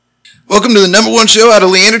Welcome to the number one show out of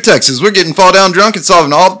Leander, Texas. We're getting fall down drunk and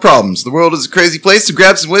solving all the problems. The world is a crazy place, so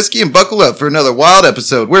grab some whiskey and buckle up for another wild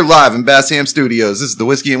episode. We're live in Bassham Studios. This is the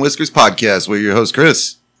Whiskey and Whiskers podcast. We're your host,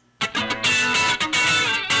 Chris.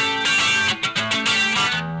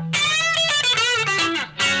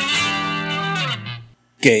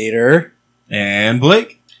 Gator. And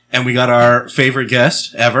Blake. And we got our favorite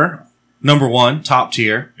guest ever. Number one, top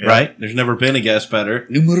tier, right? There's never been a guest better.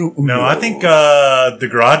 Numero uno. No, I think the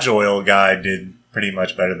garage oil guy did pretty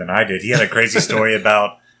much better than I did. He had a crazy story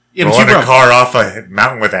about rolling a car off a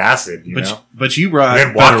mountain with acid, But you brought and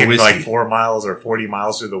then better walking whiskey. like 4 miles or 40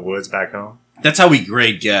 miles through the woods back home. That's how we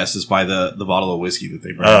grade guests, is by the bottle of whiskey that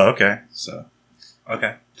they bring. Oh, okay. So,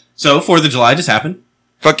 Okay. 4th of July just happened.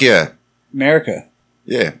 Fuck yeah. America.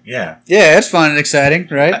 Yeah. Yeah. Yeah, it's fun and exciting,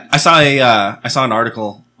 right? I saw an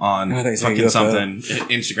article on Oh, they say fucking UFO. something,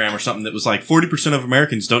 Instagram or something, that was like 40% of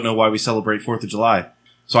Americans don't know why we celebrate 4th of July.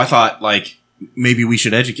 So I thought, like, maybe we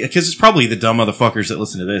should educate, because it's probably the dumb motherfuckers that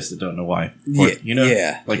listen to this that don't know why. Yeah, You know?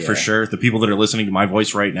 yeah, Like, yeah. for sure. The people that are listening to my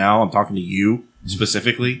voice right now, I'm talking to you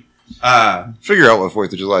specifically. Figure out what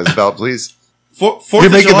 4th of July is about, please. 4th You're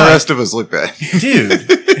of making July. the rest of us look bad.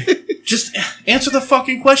 Dude, just answer the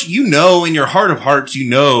fucking question. You know, in your heart of hearts, you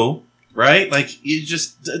know, right? Like, you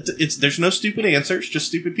just, there's no stupid answers, just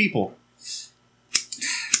stupid people.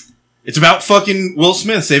 It's about fucking Will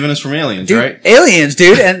Smith saving us from aliens, Dude, right? aliens,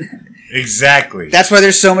 dude, and Exactly. that's why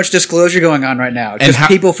there's so much disclosure going on right now. Because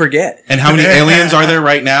people forget. And how many aliens are there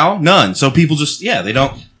right now? None. So people just, they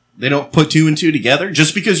don't put two and two together.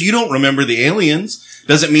 Just because you don't remember the aliens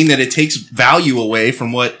doesn't mean that it takes value away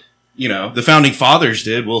from what, the founding fathers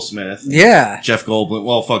did. Will Smith. Yeah. Jeff Goldblum.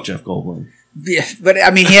 Well, fuck Jeff Goldblum. Yeah, but I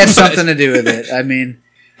mean, he had something to do with it. I mean,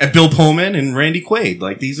 And Bill Pullman and Randy Quaid.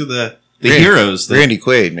 Like, these are the heroes that Randy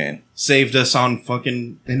Quaid, man. saved us on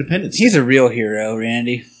fucking Independence Day. he's a real hero,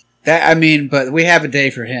 Randy. But we have a day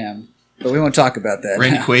for him. But we won't talk about that.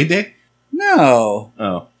 Randy now. Quaid Day? No,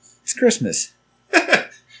 Oh. it's Christmas.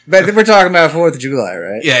 But we're talking about 4th of July,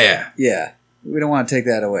 right? Yeah. Yeah. We don't want to take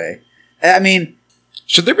that away. I mean,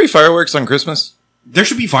 Should there be fireworks on Christmas? There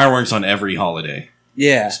should be fireworks on every holiday.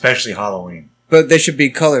 yeah. Especially Halloween. But they should be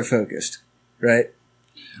color focused, right?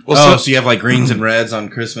 Well, So you have like greens and reds on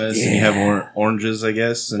Christmas, and you have oranges, I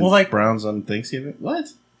guess, and Well, like- browns on Thanksgiving. What?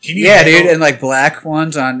 Can you Yeah, handle- dude, and like black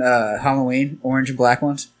ones on Halloween, orange and black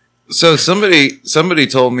ones. So somebody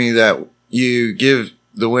told me that you give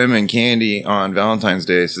the women candy on Valentine's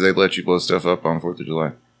Day, so they let you blow stuff up on 4th of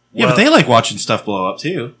July. Yeah, but they like watching stuff blow up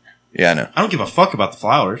too. Yeah, I know. I don't give a fuck about the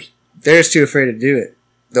flowers. They're just too afraid to do it.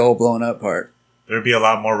 The whole blown up part. There'd be a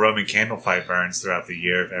lot more Roman candlefight burns throughout the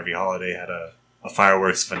year if every holiday had a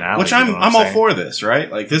fireworks finale. Which you know I'm what all saying? for this,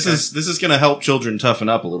 right? Like this is going to help children toughen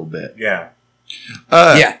up a little bit. Yeah.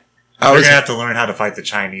 Yeah. I They're was going to have to learn how to fight the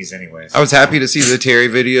Chinese anyways. I was happy to see the Terry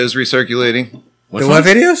videos recirculating. Which The what ones?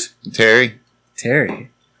 videos? Terry. Terry.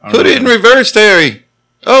 I don't Put know it in what- reverse, Terry.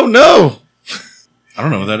 Oh, no. I don't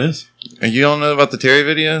know what that is. And you don't know about the Terry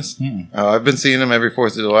videos? Hmm. Oh, I've been seeing them every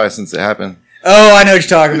 4th of July since it happened. Oh, I know what you're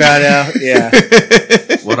talking about now. Yeah.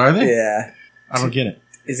 What are they? Yeah. I don't get it.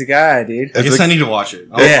 He's a guy, dude. I It's guess a- I need to watch it.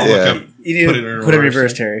 I'll, Yeah. I'll look up. You need Put to it in put it in reverse,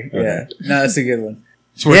 reverse, Terry. Okay. Yeah. No, that's a good one.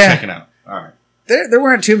 It's worth Yeah. checking out. All right. There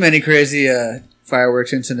weren't too many crazy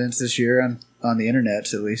fireworks incidents this year on the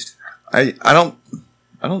internet, at least. I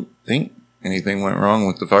don't think anything went wrong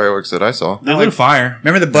with the fireworks that I saw. They lit fire.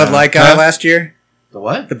 Remember the Bud Light guy Huh? last year? The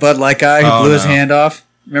what? The Bud Light guy who Oh, blew his no. hand off?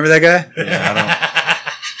 Remember that guy? Yeah,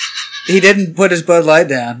 I He didn't put his Bud Light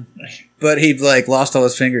down, but he lost all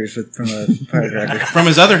his fingers from a firecracker. don't. From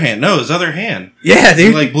his other hand. No, his other hand. Yeah,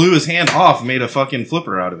 He dude. blew his hand off and made a fucking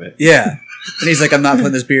flipper out of it. Yeah. And he's like, I'm not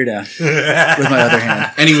putting this beer down with my other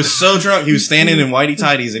hand. And he was so drunk. He was standing in whitey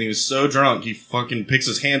tighties, and he was so drunk. He fucking picks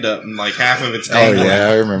his hand up, and like half of it's Oh, tangled. yeah,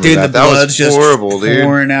 I remember Dude, that. the That blood's was just horrible, dude.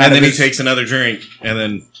 pouring out And then of he his... takes another drink, and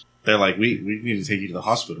then they're like, "We need to take you to the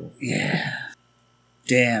hospital." Yeah.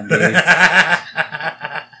 Damn, dude.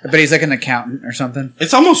 But he's like an accountant or something.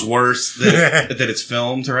 It's almost worse that it's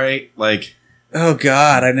filmed, right? Like, Oh,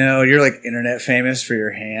 God, I know. You're like internet famous for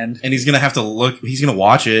your hand. and he's gonna have to look. He's gonna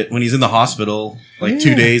watch it when he's in the hospital, like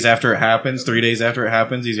 2 Yeah. days after it happens, 3 days after it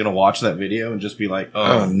happens. He's gonna watch that video and just be like,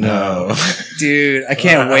 Oh, no. Dude, I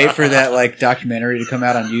can't wait for that documentary to come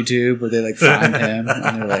out on YouTube where they find him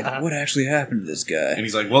and they're like, what actually happened to this And guy?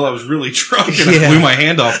 he's like, "Well, I was really drunk and Yeah. I blew my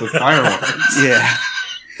hand off with fireworks." Yeah.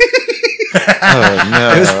 Oh,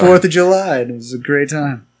 no. It was 4th of July and it was a great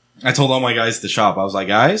time. I told all my guys at the shop, I was like,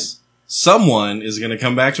 "Guys, someone is going to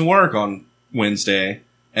come back to work on Wednesday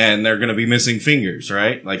and they're going to be missing fingers,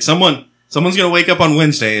 right? Like someone's going to wake up on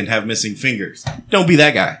Wednesday and have missing fingers. Don't be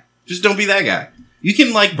that guy. Just don't be that guy." You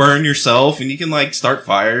can, like, burn yourself, and you can, like, start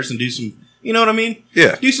fires and do some, you know what I mean?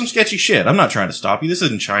 Yeah. Do some sketchy shit. I'm not trying to stop you. This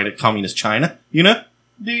isn't China, communist China, you know?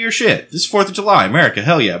 Do your shit. This is 4th of July, America,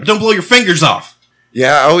 hell yeah. But don't blow your fingers off.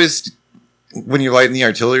 Yeah, I always, when you're lighting the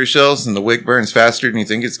artillery shells and the wick burns faster than you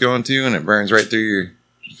think it's going to, and it burns right through your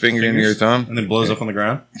finger and your thumb. And then blows up on the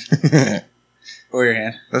ground. Or your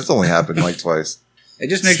hand. That's only happened like twice. It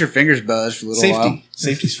just makes your fingers buzz for a little while.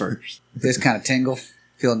 Safety's first. Just kind of tingle.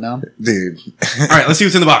 Feel numb. Dude. All right, let's see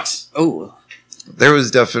what's in the box. Oh. There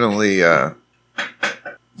was definitely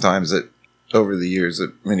times that, over the years,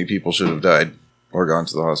 that many people should have died or gone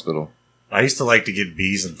to the hospital. I used to like to get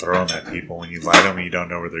bees and throw them at people. When you light them and you don't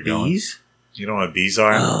know where they're going. Bees? You know what bees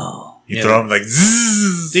are? Oh. You throw them like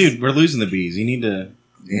zzz. Dude, we're losing the bees. You need to...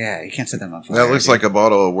 Yeah, you can't set them on fire. That looks like a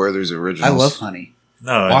bottle of Werther's Originals. I love honey.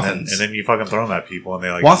 No, and Waffens. then you fucking throw them at people and they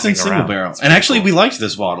like Waffen's sing single around. barrel. It's And actually, cool. we liked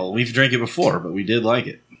this bottle. We've drank it before, but we did like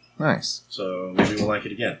it. Nice. So maybe we'll like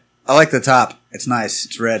it again. I like the top. It's nice.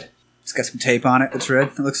 It's red. It's got some tape on it. It's red,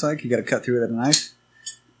 it looks like. You got to cut through it with a knife.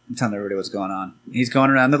 I'm telling everybody what's going on. He's going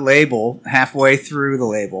around the label, halfway through the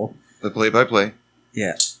label. The play-by-play.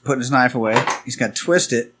 Yeah. Putting his knife away. He's got to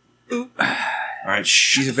twist it. Ooh. All right,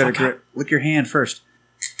 shh. Use a better grip. Lick your hand first.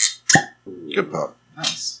 Good pop.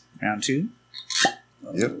 Nice. Round 2.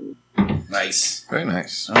 Yep. Nice. Very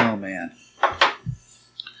nice. Oh, man.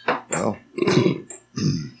 Well,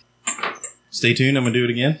 Stay tuned. I'm going to do it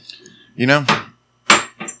again. you know,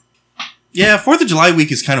 Yeah, 4th of July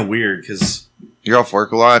week is kind of weird because... you're off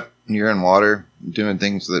work a lot, and you're in water, doing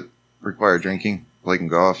things that require drinking, playing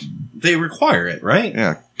golf. They require it, right?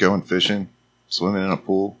 Yeah, going fishing, swimming in a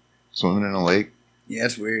pool, swimming in a lake, Yeah,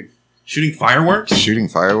 it's weird. Shooting fireworks? shooting I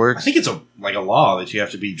fireworks. think it's a law that you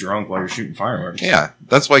have to be drunk while you're shooting fireworks. Yeah,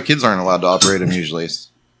 that's why kids aren't allowed to operate them usually.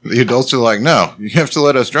 The adults are like, no, you have to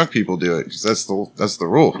let us drunk people do it, because that's the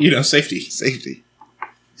rule. You know, safety. Safety.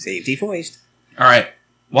 Safety first. All right.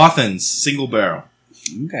 Wathens, single barrel.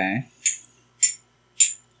 Okay.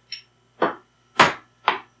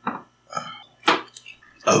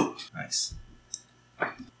 Oh, nice.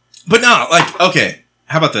 But no, like, okay.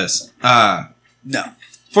 How about this? No.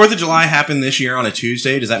 4th of July happened this year on a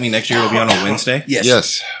Tuesday. Does that mean next year it'll be on a Wednesday? Yes.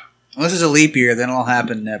 Yes. Unless it's a leap year, then it'll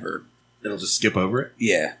happen never. It'll just skip over it.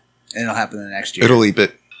 Yeah. And it'll happen the next year. It'll leap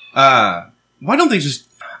it. Why don't they just...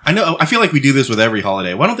 I feel like we do this with every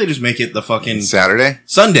holiday. Why don't they just make it the fucking... Saturday?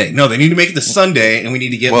 Sunday. No, they need to make it the Sunday, and we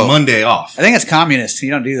need to get Well- Monday off. I think it's communist.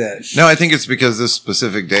 You don't do that. No, I think it's because this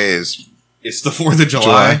specific day is It's the 4th of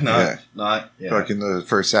July. July, Not... Yeah. fucking the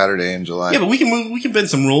first Saturday in July. Yeah, but we can bend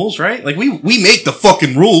some rules, right? Like, we make the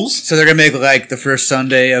fucking rules. So they're going to make like the first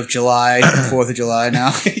Sunday of July, 4th of July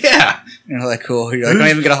now. Yeah. You're like, cool. You're like, I don't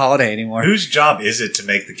even get a holiday anymore. Whose job is it to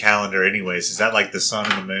make the calendar anyways? Is that like the sun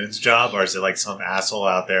and the moon's job? Or is it like some asshole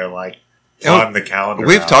out there like on the calendar?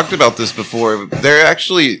 We've out? talked about this before. They're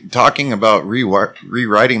actually talking about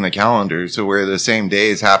rewriting the calendar to where the same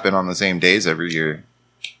days happen on the same days every year.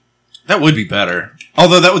 That would be better.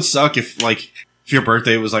 Although that would suck if your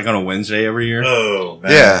birthday was like on a Wednesday every year. Oh,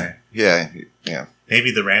 man. Yeah.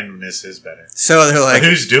 Maybe the randomness is better. So they're But like,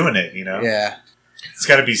 who's doing it, you know? yeah. It's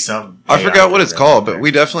got to be some... I forgot what it's AI called, program but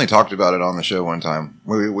we definitely talked about it on the show one time.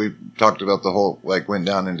 We talked about the whole, went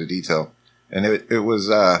down into detail. And it was,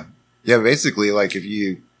 basically, like, if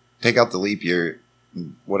you take out the leap year,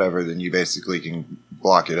 whatever, then you basically can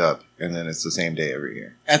block it up. And then it's the same day every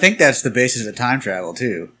year. I think that's the basis of time travel,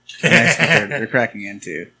 too. And that's what they're cracking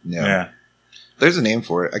into. Yeah. There's a name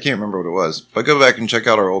for it. I can't remember what it was. But go back and check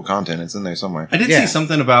out our old content. It's in there somewhere. I did Yeah. see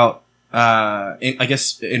something about, I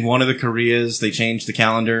guess in one of the Koreas, they changed the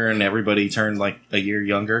calendar and everybody turned like a year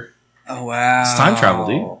younger. Oh, wow. It's time travel,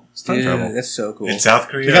 dude. It's time Dude, travel. That's so cool. In South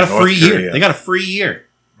Korea They got a or North free year. Korea? They got a free year.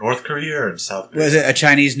 North Korea or in South Korea? Was it a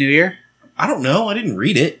Chinese New Year? I don't know. I didn't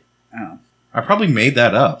read it. Oh. I probably made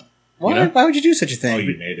that up. Why, know? why would you do such a Oh, thing?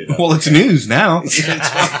 you made it up. Well, it's news now. It's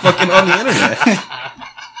fucking on the internet.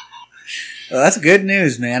 Well, that's good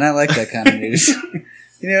news, man. I like that kind of news.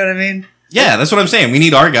 You know what I mean? Yeah, that's what I'm saying. We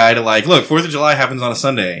need our guy to look, 4th of July happens on a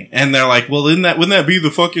Sunday. And they're like, well, wouldn't that be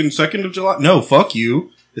the fucking 2nd of July? No, fuck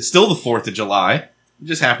you. It's still the 4th of July. It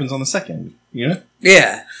just happens on the 2nd, you know?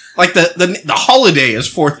 Yeah. Like the holiday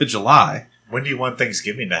is 4th of July. When do you want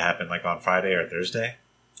Thanksgiving to happen? Like on Friday or Thursday?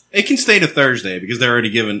 It can stay to Thursday because they're already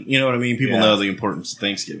given, you know what I mean? People Yeah. know the importance of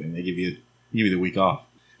Thanksgiving. They give you the week off.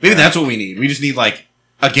 Maybe that's what we need. We just need like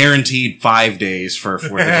a guaranteed 5 days for 4th of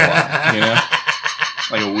July, you know?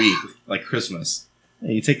 Like a week, like Christmas.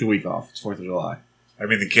 Yeah, you take the week off. It's 4th of July. I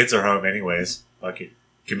mean, the kids are home anyways. Fuck it.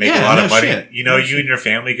 You can make Yeah, a lot no of money. shit. You know, No you shit. and your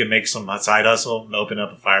family can make some side hustle and open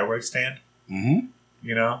up a fireworks stand. Mm-hmm.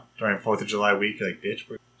 You know, during 4th of July week. Like, bitch,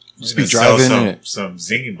 Just be driving some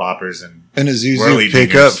zinging boppers and in a Zuzu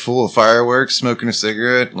pickup full of fireworks, smoking a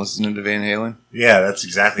cigarette, and listening to Van Halen. Yeah, that's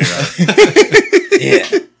exactly right.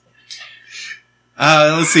 Yeah.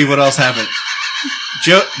 Let's see what else happened.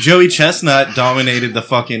 Joey Chestnut dominated the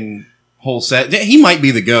fucking whole set. He might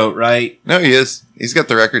be the GOAT, right? No, he is. He's got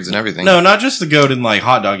the records and everything. No, not just the GOAT in like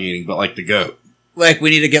hot dog eating, but like the GOAT. Like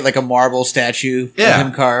we need to get like a marble statue of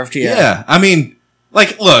him carved. Yeah. I mean,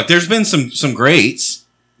 like, look, there's been some greats.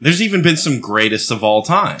 There's even been some greatest of all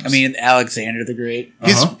time. I mean, Alexander the Great.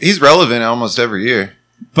 He's relevant almost every year.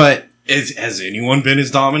 But has anyone been as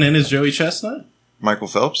dominant as Joey Chestnut? Michael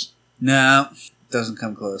Phelps? No, doesn't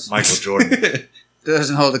come close. Michael Jordan.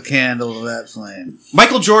 Doesn't hold a candle to that flame.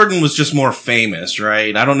 Michael Jordan was just more famous,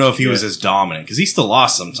 right? I don't know if he was as dominant because he still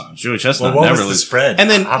lost sometimes. Joey Chestnut what never was the spread? And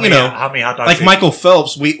then how many hot dogs? Like Michael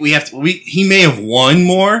Phelps, he may have won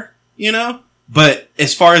more, but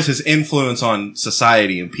as far as his influence on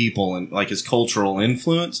society and people and like his cultural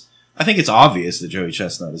influence, I think it's obvious that Joey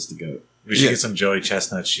Chestnut is the GOAT. We should get some Joey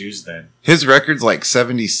Chestnut shoes then. His record's like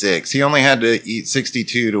 76. He only had to eat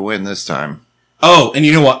 62 to win this time. Oh, and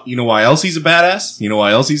you know what? You know why else he's a badass? You know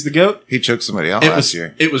why else he's the GOAT? He choked somebody out last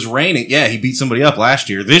year. It was raining. Yeah, he beat somebody up last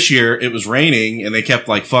year. This year, it was raining, and they kept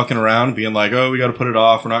like fucking around, being like, "Oh, we got to put it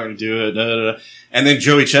off. We're not going to do it." Da, da, da. And then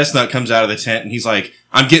Joey Chestnut comes out of the tent, and he's like,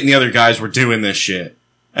 "I'm getting the other guys. We're doing this shit."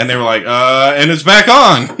 And they were like, and it's back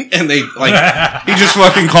on. And they like, he just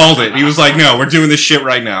fucking called it. He was like, "No, we're doing this shit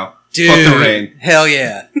right now. Dude, fuck the rain." Hell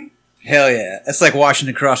yeah. Hell yeah. That's like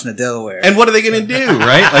Washington crossing the Delaware. And what are they going to do,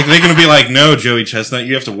 right? Like, they're going to be like, "No, Joey Chestnut,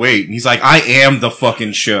 you have to wait." And he's like, "I am the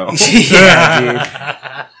fucking show." Yeah, dude.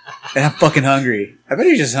 And I'm fucking hungry. I bet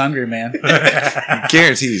he's just hungry, man.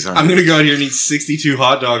 Guarantee he's hungry. I'm going to go out here and eat 62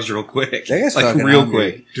 hot dogs real quick. That guy's like, fucking real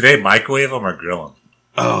hungry. quick. Do they microwave them or grill them?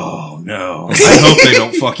 Oh, no. I hope they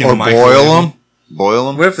don't fucking or microwave them. Boil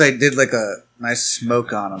them. What if they did like a nice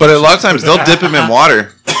smoke on them? But a lot of times they'll dip him in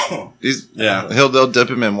water. Yeah. They'll dip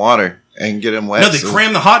him in water and get him wet. No, they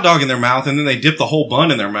cram the hot dog in their mouth and then they dip the whole bun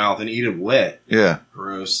in their mouth and eat it wet. Yeah.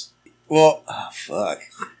 Gross. Well, oh, fuck.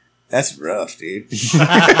 That's rough, dude.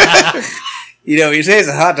 You say it's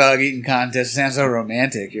a hot dog eating contest, it sounds so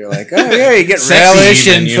romantic. You're like, oh yeah, you get relish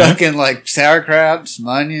even, and fucking like sauerkraut, some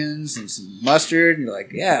onions, and some mustard. And you're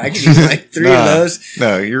like, yeah, I could eat like three of those.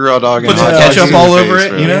 No, you're raw dogging put hot some dogs ketchup all over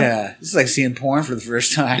it, Yeah, this is like seeing porn for the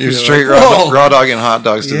first time. You're straight like, raw dogging hot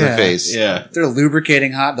dogs to the face. Yeah. They're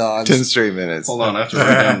lubricating hot dogs. 10 straight minutes. Hold on, I have to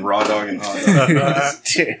write down raw dog and hot dog.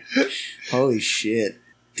 Dude, holy shit.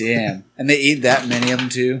 Damn. And they eat that many of them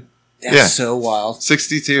too? That's so wild.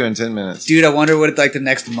 62 in 10 minutes. Dude, I wonder what the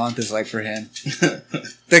next month is like for him.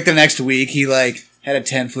 Like the next week, he like had a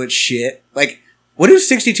 10-foot shit. Like, what do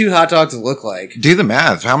 62 hot dogs look like? Do the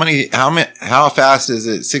math. How fast is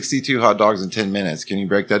it? 62 hot dogs in 10 minutes. Can you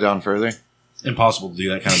break that down further? Impossible to do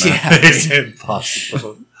that kind of math. Yeah. It's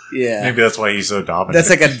impossible. Yeah. Maybe that's why he's so dominant. That's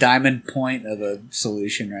like a diamond point of a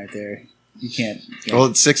solution right there. You can't. Well,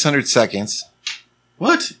 it's 600 seconds.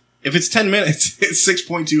 What? If it's 10 minutes, it's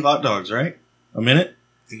 6.2 hot dogs, right? A minute?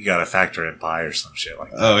 I think you gotta factor in pie or some shit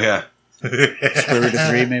like that. Oh, yeah. Square root of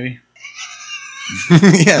 3, maybe.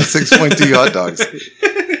 Yeah, 6.2 hot dogs.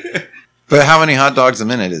 But how many hot dogs a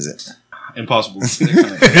minute is it? Impossible.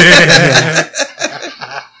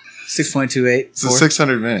 6.28. So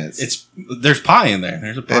 600 minutes. There's pie in there.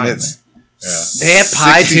 There's a pie in there. Yeah. They have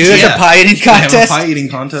pie too? 62. It's a pie eating They have a contest? pie eating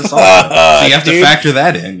contest also. So you have to dude. factor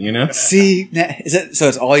that in, See, so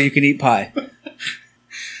it's all you can eat pie.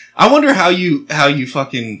 I wonder how you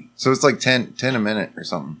fucking... So it's like 10 a minute or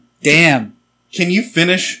something. Damn. Can you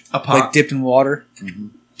finish a pie? Like dipped in water. Mm-hmm.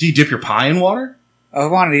 Do you dip your pie in water? I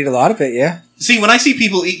want to eat a lot of it, yeah. See, when I see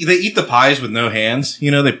people eat, they eat the pies with no hands.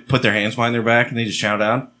 They put their hands behind their back and they just chow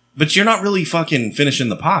down. But you're not really fucking finishing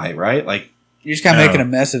the pie, right? Like, You're just kind of making a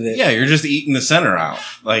mess of it. yeah, you're just eating the center out.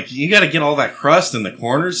 Like, you got to get all that crust in the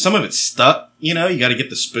corners. Some of it's stuck. You got to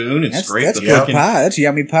get the spoon and scrape that's the good fucking pie. That's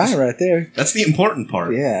yummy pie right there. That's the important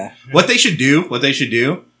part. Yeah. What they should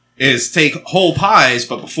do is take whole pies,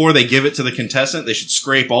 but before they give it to the contestant, they should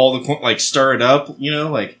scrape all the stir it up.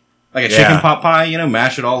 Like a chicken pot pie.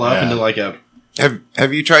 Mash it all up into like a.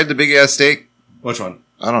 Have you tried the big ass steak? Which one?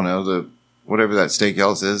 I don't know, the whatever that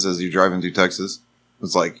steakhouse is as you're driving through Texas.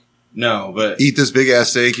 It's like, No, but eat this big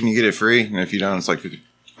ass steak and you get it free, and if you don't, it's like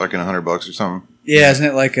fucking $100 or something. Yeah, isn't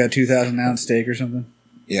it like a 2,000-ounce steak or something?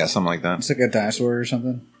 Yeah, something like that. It's like a dinosaur or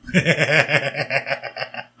something.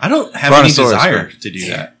 I don't have any desire to do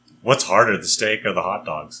that. What's harder, the steak or the hot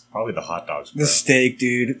dogs? Probably the hot dogs. Bro. The steak,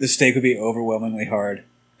 dude. The steak would be overwhelmingly hard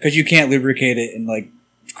because you can't lubricate it in like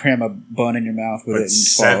cram a bun in your mouth with it and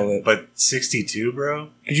swallow it. But 62, bro?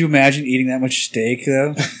 Could you imagine eating that much steak,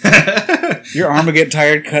 though? Your arm would get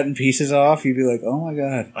tired cutting pieces off. You'd be like, oh my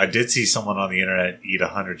god. I did see someone on the internet eat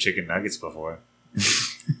 100 chicken nuggets before.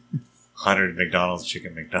 100 McDonald's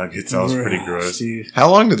chicken McNuggets. That was pretty gross. Dude. How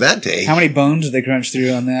long did that take? How many bones did they crunch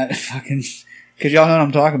through on that? Fucking, because y'all know what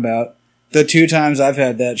I'm talking about. The 2 times I've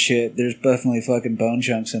had that shit, there's definitely fucking bone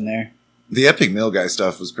chunks in there. The Epic Meal Guy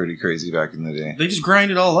stuff was pretty crazy back in the day. They just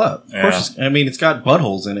grind it all up. Of course, it's got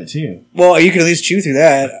buttholes in it too. Well, you can at least chew through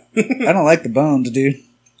that. I don't like the bones, dude.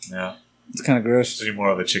 Yeah. It's kind of gross. So you're more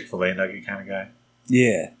of a Chick-fil-A nugget kind of guy?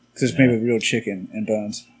 Yeah, because it's made with real chicken and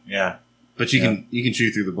bones. Yeah. But you can chew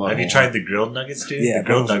through the butthole. Have you tried the grilled nuggets, dude? Yeah, the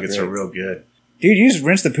grilled those are nuggets are great. real good. Dude, you just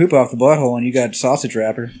rinse the poop off the butthole and you got sausage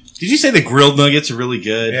wrapper. Did you say the grilled nuggets are really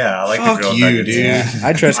good? Yeah, I like Fuck the grilled you, nuggets. dude. Yeah,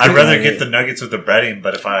 I'd rather get the nuggets with the breading,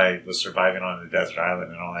 but if I was surviving on a desert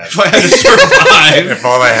island and all that, If I had to survive, if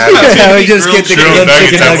all I had I would was just get the grilled grilled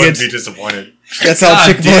nuggets, chicken I wouldn't nuggets. be disappointed. That's all God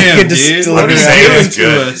Chick-fil-A damn, can just dude. deliver What are you saying doing is to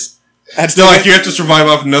good. us? I'd It's still, not like you have to survive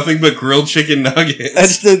off nothing but grilled chicken nuggets. I'd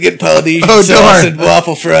still get Polynesian Oh, sauce darn. and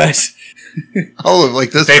waffle fries. I'll live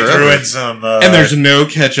like this They forever. threw in some... And there's no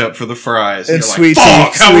ketchup for the fries. And You're sweet like, tea,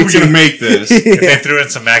 fuck, how are we sweet going to tea." make this? if they threw in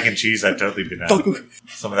some mac and cheese, I'd totally be down.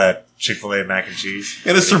 Some of that Chick-fil-A mac and cheese.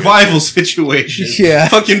 In a survival situation. Yeah.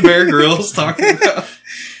 Fucking Bear Grylls talking about...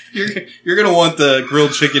 You're going to want the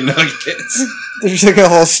grilled chicken nuggets. There's like a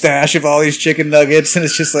whole stash of all these chicken nuggets, and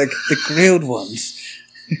it's just like the grilled ones.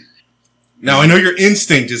 Now, I know your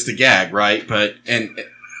instinct is to gag, right? And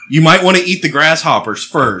you might want to eat the grasshoppers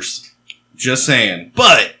first. Just saying.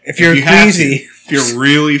 But If you're you have greasy. to, if you're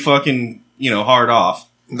really fucking, hard off.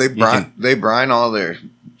 They brine all their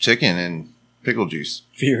chicken in pickle juice.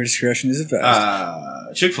 For your discretion is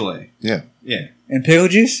advised. Chick-fil-A. Yeah. Yeah. And pickle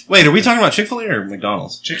juice? Wait, are we talking about Chick-fil-A or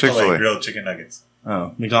McDonald's? Chick-fil-A grilled chicken nuggets.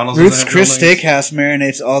 Oh, McDonald's. Ruth's doesn't have Chris grilled nuggets? Steakhouse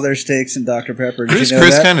marinates all their steaks in Dr. Pepper. Did Ruth's you know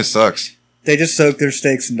Chris that? kind of sucks. They just soak their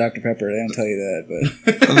steaks in Dr. Pepper. They don't tell you that,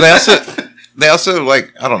 but They also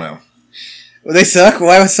like, I don't know. well, they suck.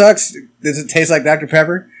 Why it sucks? Does it taste like Dr.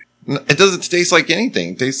 Pepper? It doesn't taste like anything.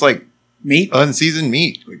 It tastes like Meat? unseasoned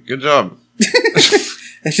meat. Like, good job.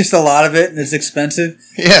 It's just a lot of it, and it's expensive.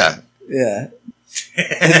 Yeah. Yeah,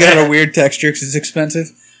 it's got a weird texture because it's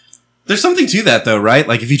expensive. There's something to that, though, right?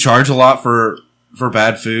 Like, if you charge a lot for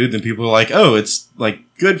bad food, then people are like, oh, it's, like,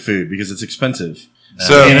 good food because it's expensive.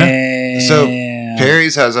 So, Damn. so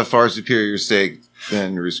Perry's has a far superior steak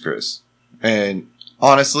than Ruth's Chris. And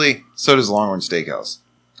honestly, so does Longhorn Steakhouse.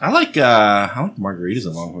 I like margaritas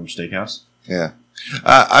at Longhorn Steakhouse. Yeah.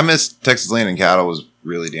 I miss Texas Land and Cattle was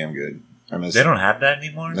really damn good. I miss They don't have that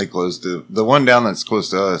anymore? They closed the one down that's close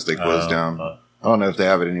to us. They closed down. fuck. I don't know if they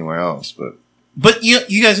have it anywhere else, but But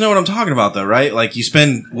you guys know what I'm talking about, though, right? Like, you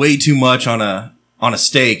spend way too much on a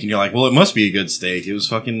steak, and you're like, well, it must be a good steak. It was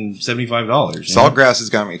fucking $75. Saltgrass has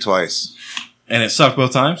got me twice. And it sucked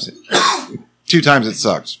both times? 2 times it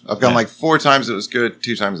sucked. I've gone like 4 times it was good.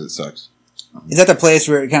 2 times it sucked. Is that the place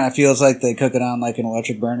where it kind of feels like they cook it on like an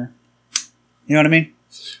electric burner? You know what I mean?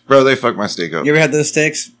 Bro, they fucked my steak up. You ever had those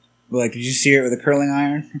steaks? Like, did you sear it with a curling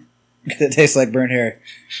iron? It tastes like burnt hair.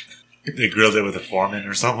 They grilled it with a foreman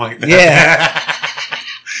or something like that. Yeah.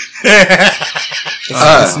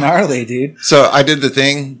 It's gnarly, dude. So I did the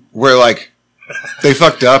thing where like they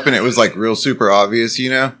fucked up and it was like real super obvious, you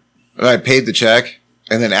know? And I paid the check.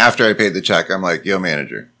 And then after I paid the check, I'm like, yo,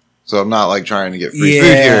 manager. So I'm not like trying to get free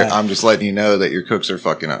food here. I'm just letting you know that your cooks are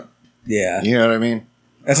fucking up. Yeah. You know what I mean?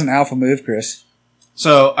 That's an alpha move, Chris.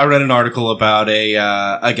 So I read an article about a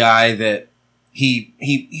guy that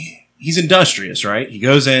he's industrious, right? He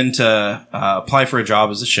goes in to apply for a job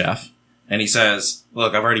as a chef, and he says,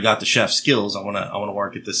 "Look, I've already got the chef skills. I wanna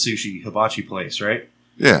work at this sushi hibachi place, right?"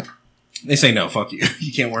 Yeah. They say, "No, fuck you.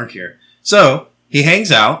 You can't work here." So he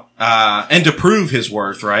hangs out, and to prove his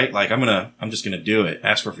worth, right? Like I'm just gonna do it.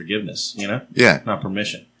 Ask for forgiveness, Yeah. not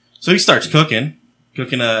permission. So he starts cooking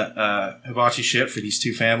a hibachi shit for these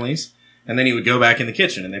 2 families. And then he would go back in the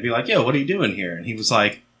kitchen and they'd be like, yo, what are you doing here? And he was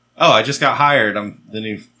like, oh, I just got hired. I'm the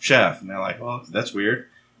new chef. And they're like, well, that's weird.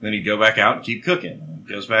 And then he'd go back out and keep cooking. And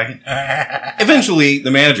goes back. Eventually,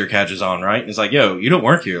 the manager catches on, right? And he's like, yo, you don't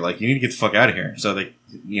work here. Like, you need to get the fuck out of here. So they,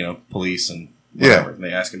 police and whatever. Yeah. And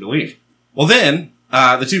they ask him to leave. Well, then,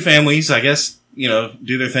 the 2 families, I guess,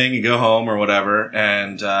 do their thing and go home or whatever.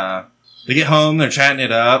 And, they get home, they're chatting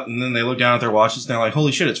it up, and then they look down at their watches, and they're like,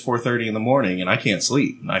 holy shit, it's 4:30 in the morning, and I can't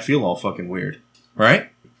sleep, and I feel all fucking weird.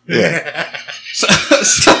 Right? Yeah. So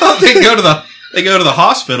they go to They go to the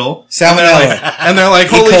hospital. Salmonella. And they're like, E.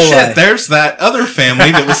 holy coli. shit, there's that other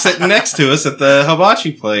family that was sitting next to us at the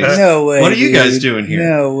hibachi place. No way. What are you guys dude. doing here?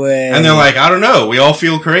 No way. And they're like, I don't know. We all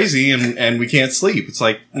feel crazy and we can't sleep. It's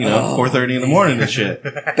like, 4:30 in the morning and shit.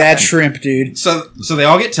 Bad shrimp, dude. So they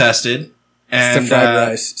all get tested. And It's the fried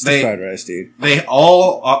rice. It's the fried rice, dude. They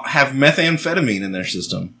all have methamphetamine in their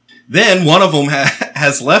system. Then one of them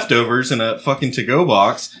has leftovers in a fucking to-go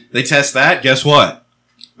box. They test that. Guess what?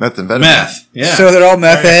 Methamphetamine. Meth. Yeah. So they're all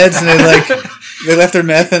meth heads, and they left their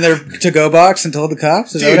meth in their to-go box and told the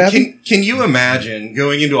cops. Is that what happened? Can you imagine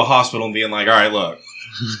going into a hospital and being like, all right, look,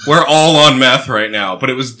 we're all on meth right now, but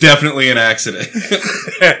it was definitely an accident.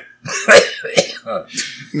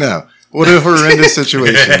 No. What a horrendous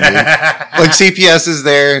situation, dude. Like, CPS is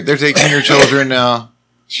there. They're taking your children now.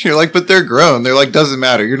 You're like, but they're grown. They're like, doesn't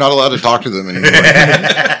matter. You're not allowed to talk to them anymore.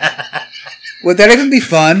 Would that even be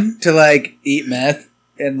fun to, like, eat meth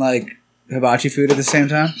and, like, hibachi food at the same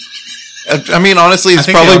time? I mean, honestly, it's I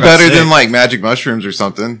think probably they all got better sick. than, like, magic mushrooms or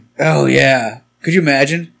something. Oh, yeah. Could you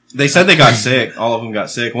imagine? They said they got sick. All of them got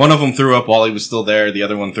sick. One of them threw up while he was still there. The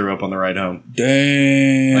other one threw up on the ride home.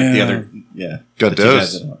 Damn. Like the other, yeah. Good The two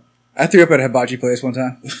guys dose. that- I threw up at a hibachi place one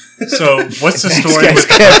time. So, what's the story Guys with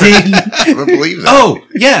kept eating. I don't believe that. Oh,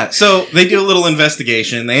 yeah. So they do a little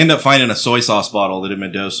investigation. They end up finding a soy sauce bottle that had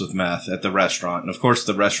been dosed with meth at the restaurant. And of course,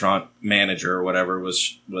 the restaurant manager or whatever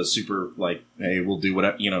was super like, hey, we'll do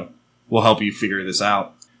whatever, we'll help you figure this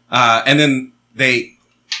out. And then they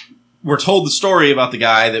were told the story about the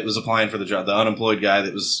guy that was applying for the job, the unemployed guy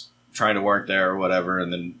that was trying to work there or whatever.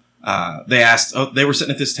 And then they asked, they were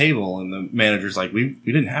sitting at this table, and the manager's like, we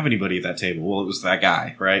didn't have anybody at that table. Well, it was that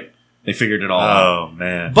guy, right? They figured it all out. Oh,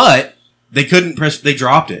 man. But they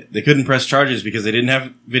dropped it. They couldn't press charges because they didn't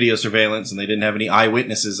have video surveillance and they didn't have any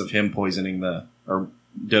eyewitnesses of him poisoning or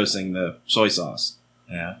dosing the soy sauce.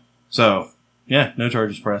 Yeah. So, yeah, no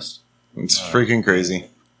charges pressed. It's freaking crazy.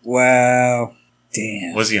 Wow.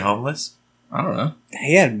 Damn. Was he homeless? I don't know.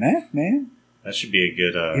 He had meth, man. That should be a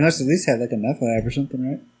good... He must at least have like a meth lab or something,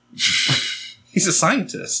 right? He's a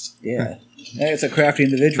scientist. Yeah. Hey, it's a crafty A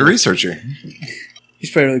individual. researcher.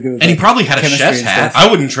 He's probably really good with And he like, probably had a chemistry chef's and hat. stuff.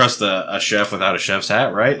 I wouldn't trust a chef without a chef's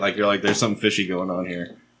hat, right? Like, you're like, there's something fishy going on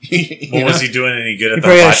here. Well, was he doing any good He at the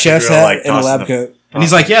probably had a hibachi chef's grill, hat like and a tossing lab the- coat. And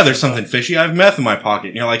he's like, yeah, there's something fishy. I have meth in my pocket.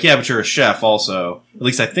 And you're like, yeah, but you're a chef also. At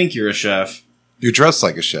least I think you're a chef. You're dressed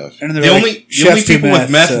like a chef. And The they're like, only "Chefs do people with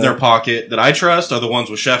meth so-" in their pocket that I trust are the ones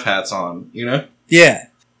with chef hats on, Yeah.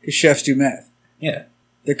 Because chefs do meth. Yeah.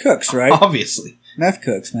 They're cooks, right? Obviously. Meth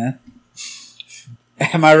cooks, man.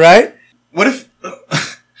 Am I right? What if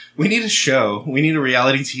we need a show? We need a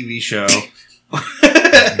reality TV show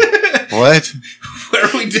What? where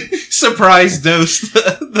we surprise dose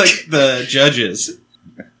the judges.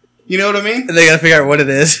 You know what I mean? And they gotta figure out what it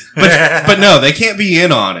is. But no, they can't be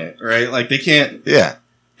in on it, right? Like they can't, Yeah.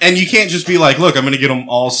 and you can't just be like, look, I'm going to get them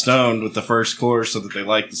all stoned with the first course so that they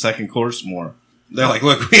like the second course more. They're like,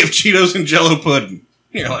 look, we have Cheetos and Jello pudding.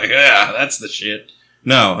 You're like, yeah, that's the shit.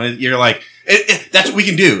 No, you're like, that's what we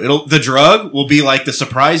can do. The drug will be like the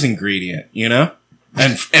surprise ingredient,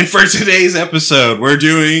 And for today's episode, we're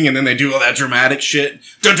doing, and then they do all that dramatic shit.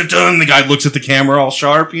 Dun, dun, dun, the guy looks at the camera all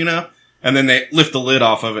sharp, and then they lift the lid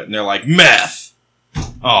off of it, and they're like, meth.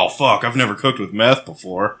 Oh, fuck, I've never cooked with meth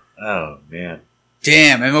before. Oh, man.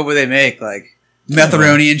 Damn, and what would they make? Like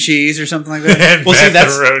macaroni and cheese or something like that? Well, see,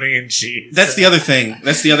 that's- Macaroni and cheese. That's the other thing.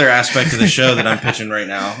 That's the other aspect of the show that I'm pitching right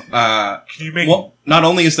now. Can you make... Well, not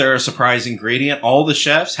only is there a surprise ingredient, all the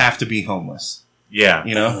chefs have to be homeless. Yeah.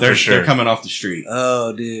 They're coming off the street.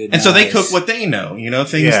 Oh, dude. And so they nice. cook what they know,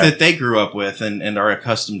 things Yeah. that they grew up with and are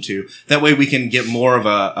accustomed to. That way we can get more of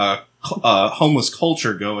a homeless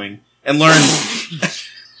culture going and learn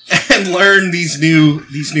these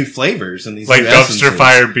new flavors and these Like new dumpster essences.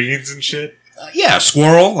 fire beans and shit? Yeah,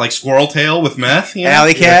 squirrel tail with meth.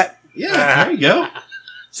 Alley cat. Yeah, there you go.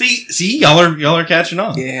 See, y'all are catching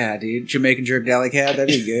on Yeah, dude. Jamaican jerk alley cat. That'd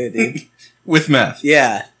be good, dude. with meth.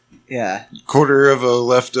 Yeah. Yeah. Quarter of a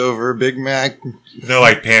leftover Big Mac. No,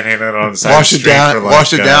 like panhandling on the side Wash of it the street down. for like,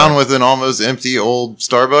 Wash it down with an almost empty old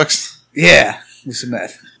Starbucks. Yeah. With some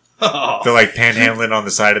meth. They're like panhandling on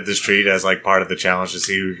the side of the street as like part of the challenge to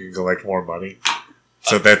see who can collect more money.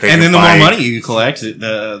 So that they And can then the buy... more money you collect,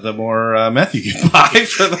 the more meth you can buy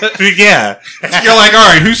for the. Yeah. You're like, all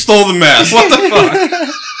right, who stole the meth? What the fuck?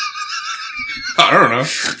 I don't know.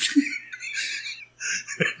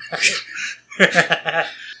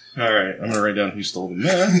 All right, I'm gonna write down who stole the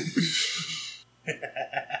meth.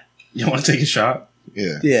 You want to take a shot?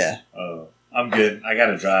 Yeah. Yeah. Oh, I'm good. I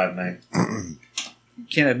gotta drive, man.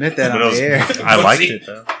 Can't admit that But on it was- the air. I liked it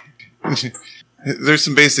though. There's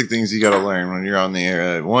some basic things you got to learn when you're on the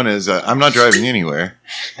air. One is I'm not driving anywhere.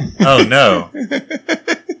 Oh, no.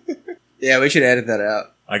 Yeah, we should edit that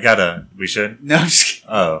out. We should? No, I'm just kidding.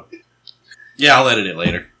 Oh. Yeah, I'll edit it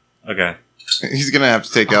later. Okay. He's going to have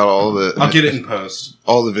to take out all the... I'll get it in post.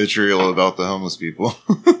 All the vitriol about the homeless people.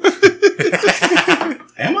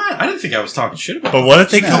 Am I? I didn't think I was talking shit about But what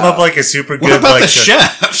if they come up like a super good... What about like the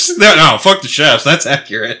chefs? No, fuck the chefs. That's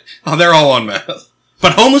accurate. Oh, they're all on meth.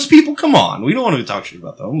 But homeless people? Come on. We don't want to talk shit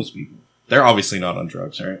about the homeless people. They're obviously not on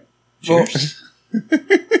drugs, right? Cheers.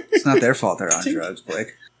 It's not their fault they're on drugs,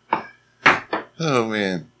 Blake. Oh,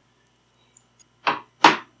 man.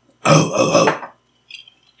 Oh.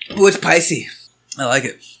 Oh, it's spicy. I like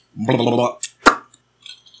it. Blah, blah, blah.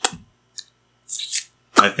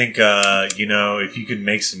 I think, if you could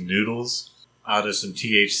make some noodles out of some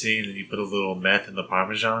THC and then you put a little meth in the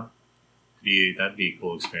Parmesan, that'd be a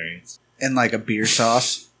cool experience. And like a beer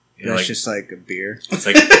sauce. Yeah, That's just like a beer. It's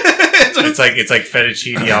like it's like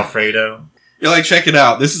fettuccine Alfredo. You're like, check it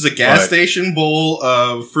out. This is a gas What? station bowl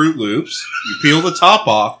of Fruit Loops. You peel the top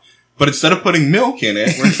off, but instead of putting milk in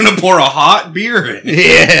it, we're going to pour a hot beer in it.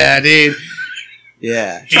 Yeah, dude.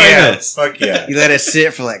 Yeah. Try this. Fuck yeah. You let it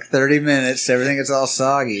sit for like 30 minutes. Everything gets all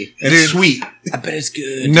soggy. And it's sweet. I bet it's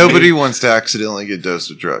good. Nobody wants to accidentally get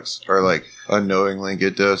dosed with drugs. Or, like, unknowingly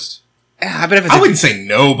get dosed. I bet if it's I wouldn't say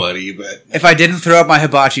nobody, but... if I didn't throw up my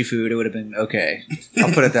hibachi food, it would have been okay.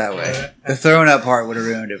 I'll put it that way. The throwing up part would have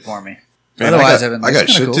ruined it for me. Man, Otherwise, I got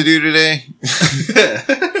shit to do today.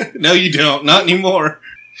 No, you don't. Not anymore.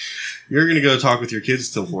 You're going to go talk with your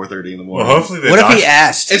kids till 4:30 in the morning. Well, hopefully What if he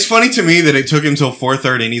asked? It's funny to me that it took him till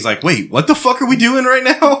 4:30 and he's like, wait, what the fuck are we doing right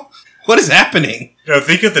now? What is happening?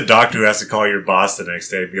 think of the doctor who has to call your boss the next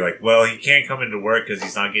day and be like, well, he can't come into work because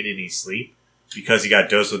he's not getting any sleep because he got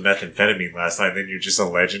dosed with methamphetamine last night. Then you're just a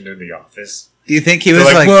legend in the office. Do you think he They're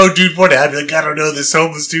was like, like whoa, dude, what happened? Like, I don't know. This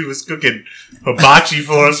homeless dude was cooking hibachi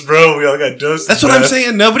for us, bro. We all got dosed. That's with what I'm meth."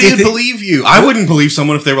 saying. Nobody would believe you. I wouldn't believe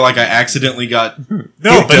someone if they were like, I accidentally got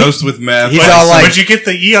dosed with meth. He's all like- but you get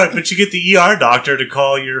the ER doctor to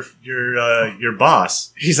call your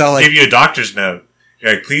boss. he's all Give like, you a doctor's note.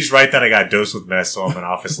 You're like, please write that I got dosed with meth, so I'm an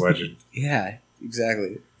office legend. yeah,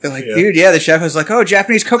 exactly. They're like, Yeah. dude, yeah. The chef was like, oh,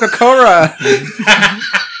 Japanese Coca-Cola.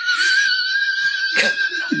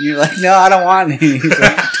 You're like, no, I don't want any. He's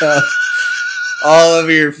like, tough. All over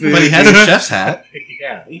your food. But he has a chef's hat.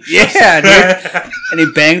 Yeah. Yeah, dude. And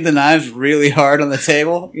he banged the knives really hard on the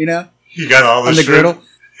table, you know? You got all the On the shrimp. griddle.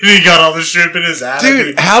 He got all the shrimp in his hat.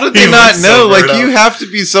 Dude, how did He they not was know? so Like, burnt you up. have to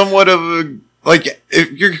be somewhat of a... Like,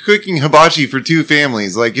 if you're cooking hibachi for two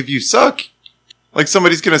families, like, if you suck, like,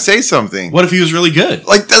 somebody's going to say something. What if he was really good?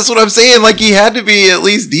 Like, that's what I'm saying. Like, he had to be at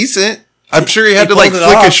least decent. I'm sure he had to, like, pulled it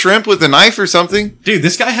flick a off. shrimp with a knife or something. Dude,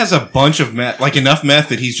 this guy has a bunch of meth, like enough meth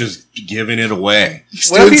that he's just giving it away.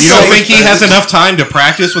 What if doing he's You don't like- think he has enough time to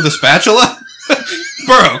practice with a spatula?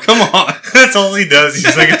 Bro, come on. That's all he does.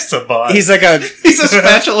 He's like a savant. He's like a He's a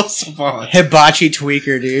spatula savant. hibachi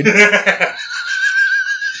tweaker, dude.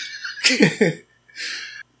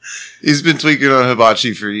 He's been tweaking on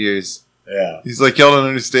hibachi for years. yeah. He's like, y'all don't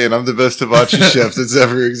understand. I'm the best hibachi chef that's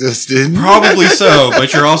ever existed. Probably so,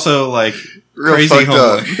 but you're also like Real crazy fucked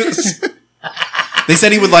up. homeless. They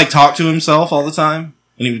said he would like talk to himself all the time,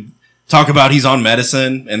 and he would talk about he's on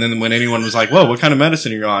medicine, and then when anyone was like, "Whoa, what kind of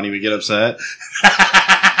medicine are you on?" he would get upset.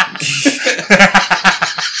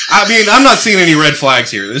 I mean, I'm not seeing any red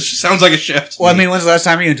flags here. This just sounds like a chef. To Well, I me. mean, when's the last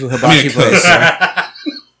time you went to a I hibachi mean, a cook, place? sorry.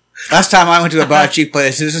 Last time I went to a hibachi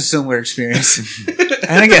place, it was a similar experience.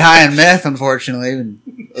 I didn't get high on meth, unfortunately. And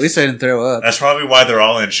at least I didn't throw up. That's probably why they're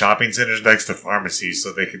all in shopping centers next to pharmacies,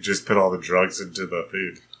 so they could just put all the drugs into the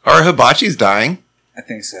food. Are hibachis dying? I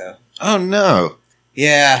think so. Oh, no.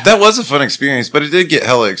 Yeah. That was a fun experience, but it did get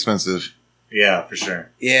hella expensive. Yeah, for sure.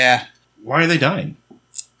 Yeah. Why are they dying?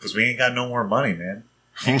 Because we ain't got no more money, man.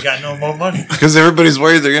 Ain't got no more money. Because everybody's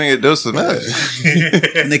worried they're going to get dosed with meth.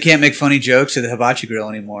 And they can't make funny jokes at the hibachi grill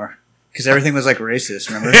anymore. Because everything was like racist,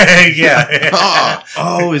 remember? yeah.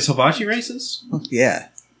 Oh, is hibachi racist? Yeah.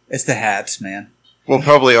 It's the hats, man. Well,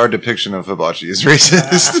 probably our depiction of hibachi is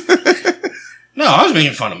racist. No, I was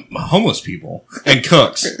making fun of homeless people and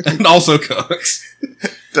cooks, and also cooks.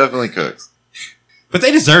 Definitely cooks. But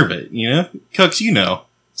they deserve it, you know? Cooks, you know.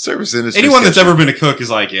 Service industry. Anyone that's ever been a cook is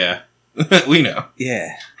like, yeah, we know.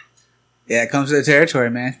 Yeah. Yeah, it comes with the territory,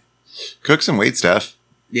 man. Cooks and waitstaff.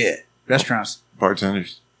 Yeah. Restaurants.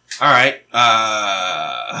 Bartenders. All right,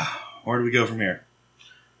 where do we go from here?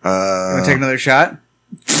 You want to take another shot?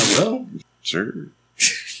 I will. Sure.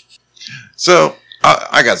 So,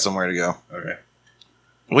 I got somewhere to go. Okay.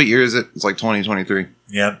 What year is it? It's like 2023.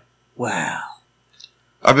 Yep. Wow.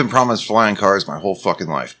 I've been promised flying cars my whole fucking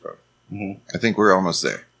life, bro. Mm-hmm. I think we're almost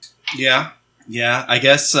there. Yeah. I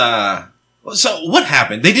guess. So what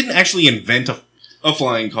happened? They didn't actually invent a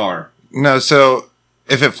flying car. No, so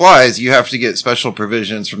if it flies, you have to get special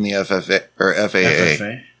provisions from the FFA or FAA.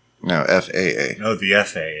 FFA? No, FAA. No, the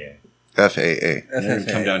FAA. FAA. And then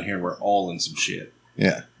we come down here and we're all in some shit.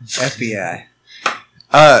 Yeah. FBI.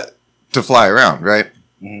 To fly around, right?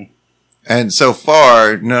 Mm-hmm. And so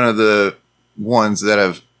far, none of the ones that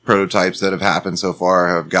have prototypes that have happened so far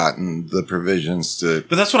have gotten the provisions to.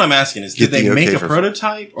 But that's what I'm asking: is did Get they the make okay a for-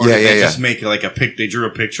 prototype, or Yeah, did they yeah, just make like a pic? They drew a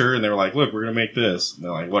picture and they were like, "Look, we're gonna make this." And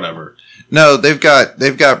they're like, "Whatever." No, they've got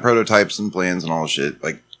prototypes and plans and all shit.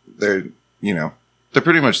 Like they're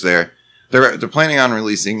pretty much there. They're planning on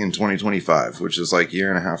releasing in 2025, which is like a year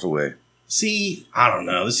and a half away. See, I don't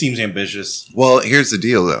know. This seems ambitious. Well, here's the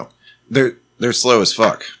deal though. They're slow as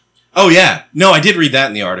fuck. Oh yeah, no, I did read that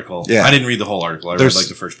in the article. Yeah. I didn't read the whole article. I read like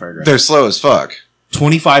the first paragraph. They're slow as fuck.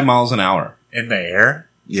 25 miles an hour. In the air?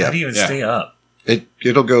 Yeah. How do you even Yeah. stay up?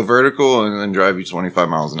 It'll go vertical and then drive you 25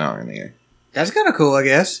 miles an hour in the air. That's kind of cool, I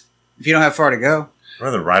guess. If you don't have far to go. I'd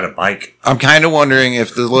rather ride a bike. I'm kind of wondering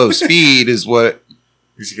if the low speed is what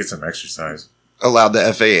You should get some exercise. allowed the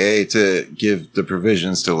FAA to give the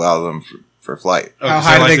provisions to allow them for flight. Oh, How 'cause high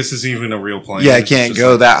they're do like they- this isn't even a real plane. Yeah, it It's can't just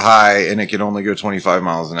go like- that high, and it can only go 25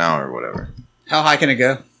 miles an hour or whatever. How high can it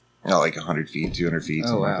go? Like 100 feet, 200 feet, Oh,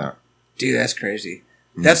 something like wow. that. Dude, that's crazy.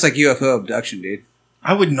 Mhm. That's like UFO abduction, dude.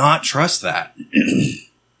 I would not trust that. Can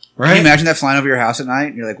Right? you imagine that flying over your house at night?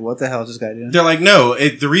 And you're like, what the hell is this guy doing? They're like, no.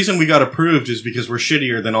 The reason we got approved is because we're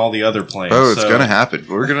shittier than all the other planes. Bro, it's so- gonna happen.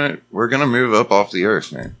 We're gonna move up off the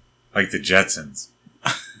earth, man. Like the Jetsons.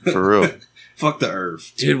 For real. Fuck the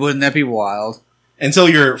Earth. Dude, wouldn't that be wild? Until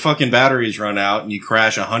your fucking batteries run out and you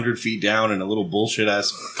crash 100 feet down in a little bullshit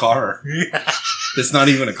ass car. It's not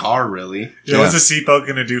even a car, really. Yeah, what's a seatbelt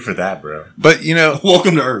gonna do for that, bro? But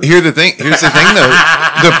Welcome to Earth. here's the thing though.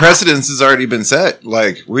 The precedence has already been set.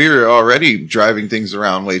 Like we're already driving things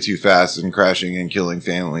around way too fast and crashing and killing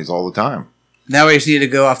families all the time. Now we just need to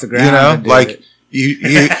go off the ground. You know, and do like it. you We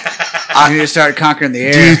need to start conquering the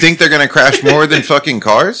air. do you think they're gonna crash more than fucking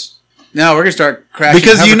cars? No, we're gonna start crashing.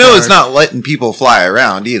 Because you know hover it's cars. not letting people fly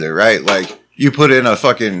around either, right? Like you put in a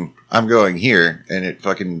fucking I'm going here and it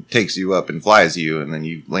fucking takes you up and flies you and then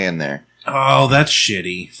you land there. Oh, that's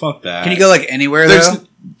shitty. Fuck that. Can you go like anywhere There's, though?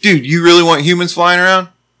 dude, you really want humans flying around?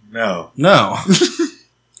 No. No.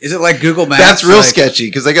 Is it like Google Maps? That's real like, sketchy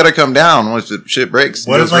because they got to come down once the shit breaks.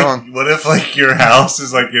 And What goes if wrong. like your house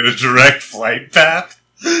is like in a direct flight path?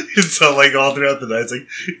 And so like all throughout the night it's like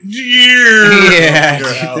your Yeah,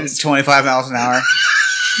 house. it's 25 miles an hour.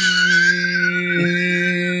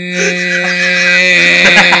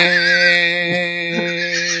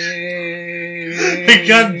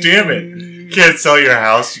 God damn it. You can't sell your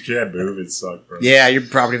house, you can't move, it sucks, bro. Yeah, your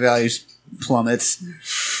property values plummets.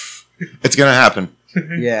 It's gonna happen.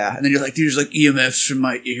 Yeah, and then you're like, dude, there's like EMFs from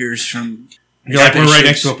my ears from. You're like, we're right Spaceships.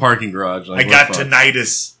 next to a parking garage. Like, I we're got fucked.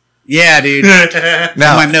 tinnitus. Yeah, dude,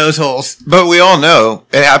 Now, my nose holes. but we all know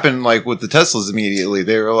it happened like with the Teslas immediately.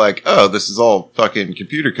 They were like, "Oh, this is all fucking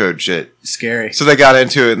computer code shit." Scary. So they got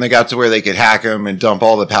into it and they got to where they could hack them and dump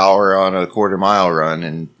all the power on a quarter-mile run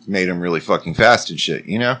and made them really fucking fast and shit.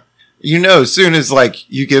 You know, as soon as like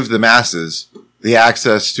you give the masses the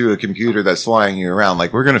access to a computer that's flying you around,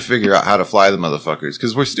 like we're gonna figure out how to fly the motherfuckers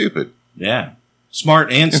because we're stupid. Yeah.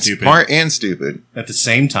 Smart and It's stupid. smart and stupid. At the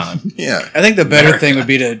same time. Yeah. I think the better America. thing would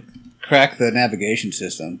be to crack the navigation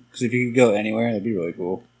system because if you could go anywhere, that'd be really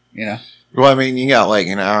cool. You know, Well, I mean, you got like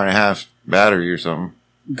an hour and a half battery or something.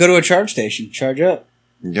 go to a charge station, charge up,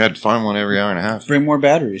 You got to find one every hour and a half. bring more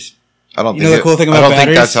batteries. I don't You think know the cool thing I about don't think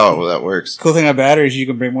batteries? that's how that works. Cool thing about batteries, you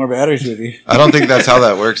can bring more batteries with you. I don't think that's how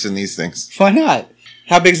that works in these things. Why not?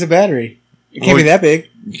 How big's the battery? It can't Well, be that big.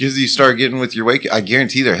 Because you start getting with your weight. I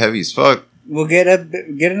guarantee they're heavy as fuck. We'll get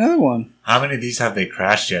another one. How many of these have they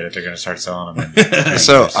crashed yet if they're gonna start selling them? In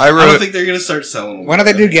So I I don't wrote think they're going to start selling them. Why don't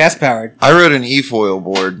they do gas powered? I wrote an e-foil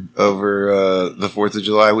board over the 4th of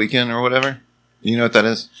July weekend or whatever. You know what that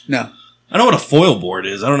is? No, I know what a foil board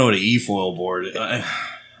is. I don't know what an e-foil board is.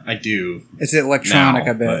 I do. it's electronic.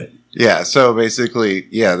 now, I bet. Yeah. So basically,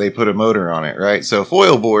 yeah, they put a motor on it, right? So a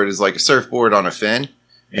foil board is like a surfboard on a fin,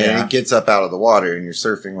 and Yeah. it gets up out of the water, and you're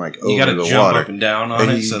surfing like You got over to the jump water, up and down on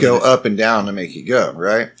and it. you so go that up and down to make it go,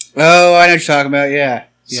 right? Oh, I know what you're talking about. Yeah.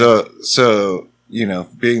 So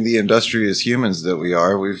being the industrious humans that we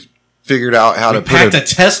are, we've figured out how we to packed put a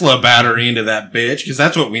Tesla battery into that bitch because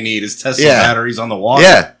that's what we need is Tesla Yeah. batteries on the water.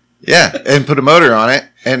 yeah, and put a motor on it,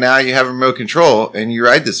 and now you have remote control, and you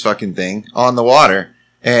ride this fucking thing on the water,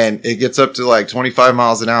 and it gets up to like 25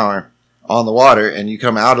 miles an hour, on the water, and you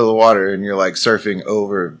come out of the water and you're like surfing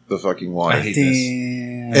over the fucking water. I hate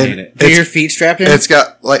Damn. this. I hate it. Are your feet strapped in? It's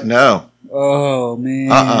got like no. Oh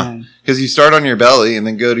man. Because you start on your belly and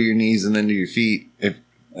then go to your knees and then to your feet. If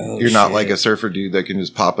you're not shit. like a surfer dude that can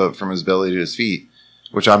just pop up from his belly to his feet,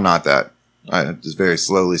 which I'm not that. I just very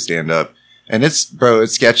slowly stand up. And it's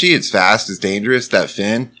sketchy. It's fast. It's dangerous. That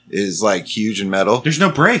fin is like huge and metal. There's no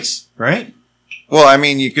brakes, right? Well, I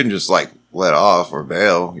mean, you can just like let off or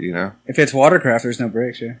bail, you know. If it's watercraft, there's no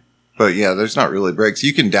brakes, yeah. But yeah, there's not really brakes.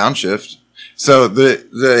 You can downshift. So the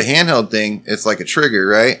handheld thing, it's like a trigger,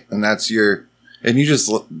 right? And that's you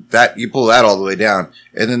pull that all the way down.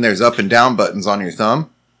 And then there's up and down buttons on your thumb.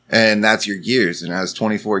 And that's your gears. And it has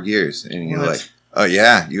 24 gears. And you're like, oh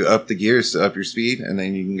yeah, you up the gears to up your speed. And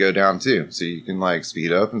then you can go down too. So you can like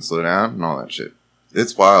speed up and slow down and all that shit.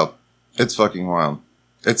 It's wild. It's fucking wild.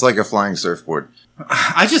 It's like a flying surfboard.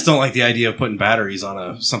 I just don't like the idea of putting batteries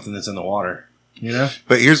on something that's in the water. You know?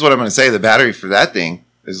 But here's what I'm going to say. The battery for that thing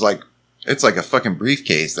is like, it's like a fucking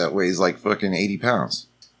briefcase that weighs like fucking 80 pounds.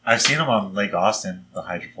 I've seen them on Lake Austin, the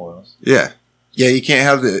hydrofoils. Yeah. Yeah, you can't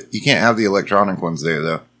have the electronic ones there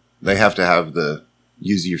though. They have to have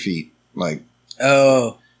use your feet. Like,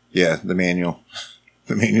 Oh. yeah, the manual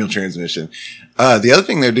transmission. The other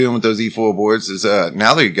thing they're doing with those e-foil boards is,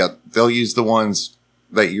 now they'll use the ones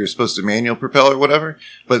that you're supposed to manual propel or whatever.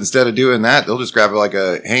 But instead of doing that, they'll just grab like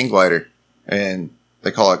a hang glider and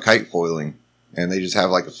they call it kite foiling. And they just have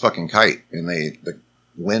like a fucking kite and the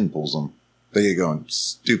wind pulls them. They get going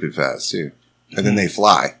stupid fast too. And then they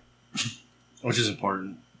fly. Which is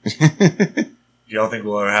important. Do y'all think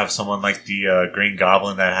we'll ever have someone like the Green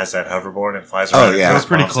Goblin that has that hoverboard and flies around? Oh, yeah. That's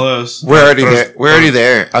pretty close. We're already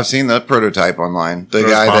there. I've seen the prototype online. The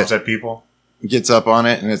guy bombs that at people. gets up on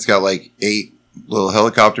it and it's got like 8 little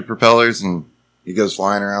helicopter propellers and he goes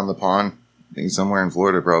flying around the pond. I think somewhere in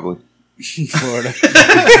Florida probably. Florida.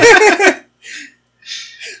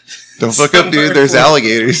 Don't fuck up, dude. There's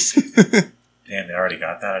alligators. Damn, they already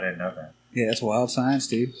got that? I didn't know that. Yeah, that's wild science,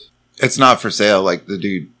 dude. It's not for sale. Like the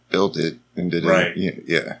dude built it and did Right. it.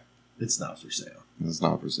 Yeah. It's not for sale. It's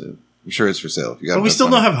not for sale. I'm sure it's for sale. If you got But we still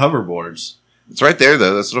don't have hoverboards. It's right there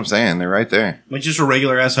though. That's what I'm saying. They're right there. Like just a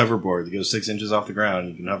regular ass hoverboard that goes 6 inches off the ground and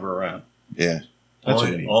you can hover around. Yeah. That's what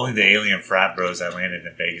we need. Only the alien frat bros that landed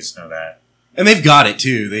in Vegas know that. And they've got it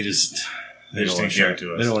too. They They don't just want to didn't share give it it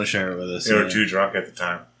to us. They don't want to share it with us. They were too drunk at the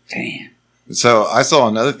time. Damn. So I saw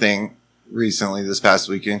another thing recently this past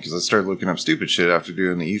weekend because I started looking up stupid shit after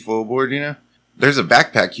doing the e-foil board, you know? There's a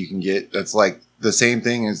backpack you can get that's like the same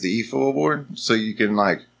thing as the e-foil board. So you can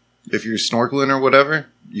like, if you're snorkeling or whatever,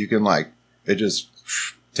 you can like, it just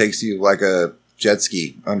takes you like a jet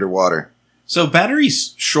ski underwater. So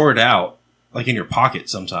batteries short out like in your pocket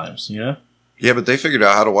sometimes, you know? Yeah, but they figured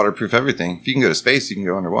out how to waterproof everything. If you can go to space, you can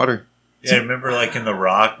go underwater. Yeah, remember like in The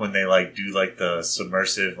Rock when they like do like the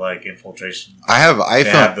submersive like infiltration? I have They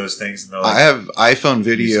iPhone. have those things. And I have iPhone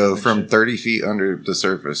video Use them from and shit. 30 feet under the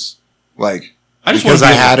surface. Like, I just because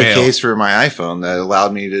want I to be able had to a bail. case for my iPhone that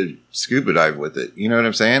allowed me to scuba dive with it. You know what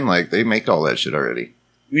I'm saying? Like, they make all that shit already.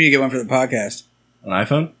 We need to get one for the podcast. An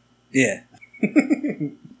iPhone? Yeah. I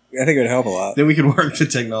think it would help a lot. Then we could work the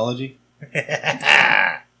technology.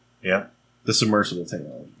 Yeah. The submersible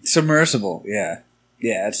technology. Submersible, yeah.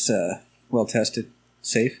 Yeah, it's well tested.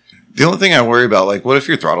 Safe. The only thing I worry about, like, what if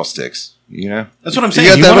your throttle sticks? You know? That's what I'm You saying.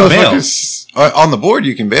 got You that want to bail. motherfucker on the board,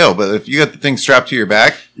 you can bail, but if you got the thing strapped to your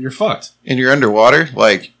back You're fucked. and you're underwater,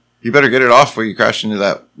 like, you better get it off before you crash into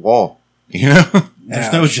that wall. You know?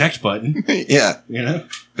 There's no eject button, Yeah. you know?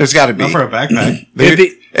 There's got to be. Not for a backpack. They're- It'd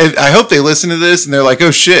be- and I hope they listen to this and they're like,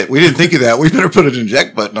 oh shit, we didn't think of that. We better put an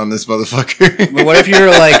eject button on this motherfucker. But what if you're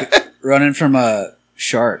like running from a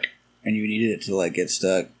shark and you needed it to like get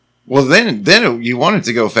stuck? Well, then you want it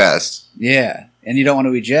to go fast. Yeah, and you don't want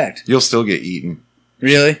to eject. You'll still get eaten.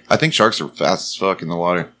 Really? I think sharks are fast as fuck in the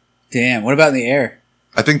water. Damn. What about in the air?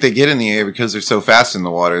 I think they get in the air because they're so fast in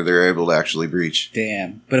the water, they're able to actually breach.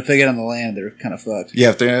 Damn. But if they get on the land, they're kind of fucked. Yeah,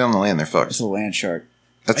 if they're on the land, they're fucked. It's a land shark.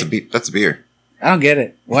 That's a beer. I don't get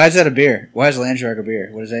it. Why is that a beer? Why is land shark a beer?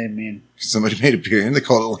 What does that even mean? Somebody made a beer and they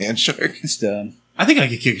called it a land shark. It's dumb. I think I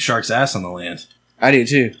could kick a shark's ass on the land. I do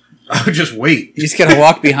too. I would just wait. You just gotta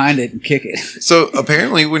walk behind it and kick it. So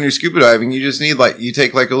apparently, when you're scuba diving, you just need you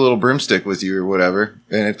take like a little broomstick with you or whatever,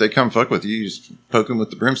 and if they come fuck with you, you just poke them with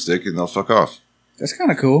the broomstick and they'll fuck off. That's kind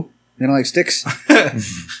of cool. They don't like sticks.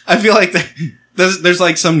 I feel like there's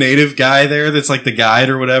like some native guy there that's like the guide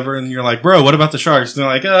or whatever, and you're like, bro, what about the sharks? And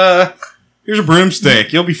they're like, here's a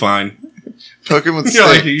broomstick. You'll be fine. Poke them with the You're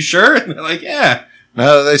like, stick. are you sure? And they're like, yeah.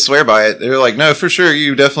 No, they swear by it. They're like, no, for sure,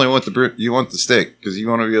 you definitely want you want the stick because you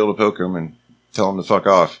want to be able to poke them and tell them to fuck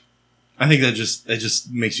off. I think that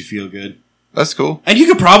just makes you feel good. That's cool. And you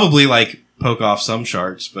could probably like poke off some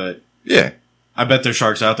sharks, but Yeah. I bet there's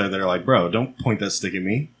sharks out there that are like, bro, don't point that stick at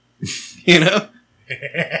me. You know?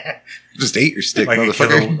 Just ate your stick, like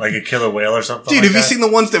motherfucker. like a killer whale or something. Dude, like have you that? seen the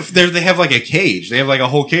ones that they have like a cage? They have like a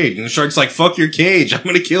whole cage, and the shark's like, "Fuck your cage! I'm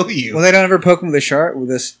gonna kill you." Well, they don't ever poke them with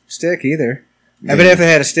a stick either. I bet if they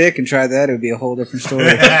had a stick and tried that, it would be a whole different story.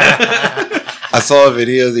 I saw a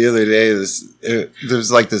video the other day.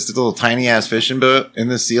 There's like this little tiny ass fishing boat, and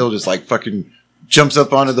this seal just like fucking jumps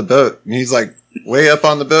up onto the boat, and he's like way up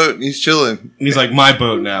on the boat, and he's chilling. And he's like, "My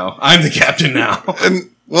boat now. I'm the captain now."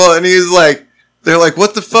 And he's like, they're like,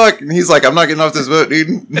 "What the fuck?" And he's like, "I'm not getting off this boat,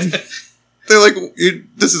 dude." They're like,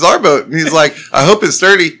 "This is our boat," and he's like, "I hope it's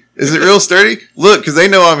sturdy. Is it real sturdy? Look, because they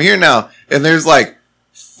know I'm here now." And there's like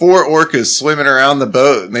 4 orcas swimming around the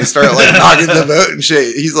boat, and they start like knocking the boat and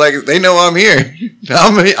shit. He's like, "They know I'm here.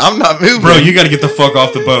 I'm not moving." Bro, you got to get the fuck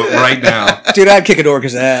off the boat right now. Dude, I'd kick an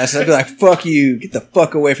orca's ass. I'd be like, fuck you. Get the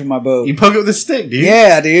fuck away from my boat. You poke it with a stick, dude.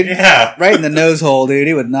 Yeah, dude. Yeah. Right in the nose hole, dude.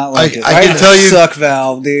 He would not like it. I Right can in tell the you- suck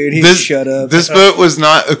valve, dude. He'd shut up. This boat was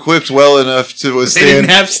not equipped well enough to They withstand didn't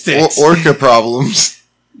have sticks. orca problems.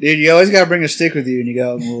 Dude, you always got to bring a stick with you when you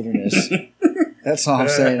go out in the wilderness. That's all I'm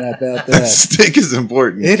saying about That that. stick is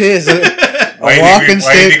important. It is. Why A do you think walking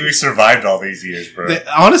why do you think stick. we survived all these years, bro?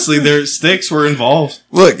 Honestly, their sticks were involved.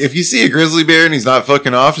 Look, if you see a grizzly bear and he's not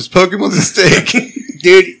fucking off, just poke him with a stick.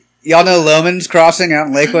 Dude, y'all know Loman's Crossing out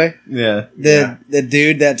in Lakeway? Yeah. The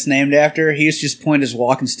dude that's named after, he used to just point his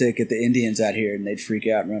walking stick at the Indians out here and they'd freak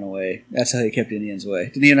out and run away. That's how he kept Indians away.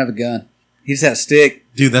 Didn't even have a gun. He just had a stick.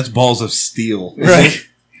 Dude, that's balls of steel. Right.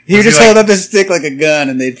 He would Was just he hold like- up his stick like a gun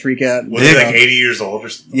and they'd freak out. Was he like 80 years old or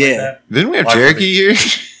something like Yeah. that? Didn't we have Why would Cherokee here?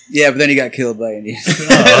 Yeah, but then he got killed by Indians.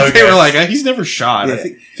 Oh, okay. They were like, he's never shot. Yeah. I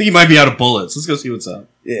think he might be out of bullets. Let's go see what's up.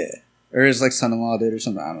 Yeah. Or his like son-in-law did or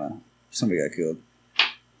something. I don't know. Somebody got killed.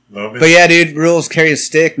 Loman? But yeah, dude, rules carry a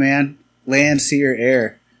stick, man. Land, sea, or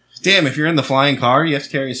air. Damn, if you're in the flying car, you have to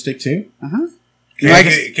carry a stick too? Uh-huh. In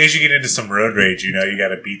case you get into some road rage, you know, you got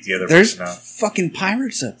to beat the other There's person out. fucking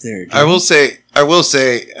pirates up there, dude. I will say,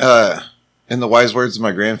 in the wise words of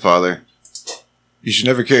my grandfather, you should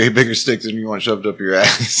never carry a bigger stick than you want shoved up your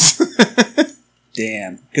ass.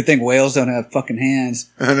 Damn. Good thing whales don't have fucking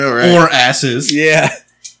hands. I know, right? Or asses. Yeah.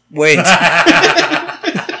 Wait.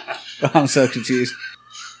 I'm so confused.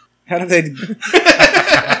 How do they...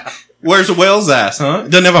 Where's a whale's ass, huh?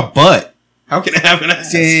 It doesn't have a butt. How can it have an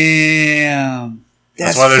ass? Damn.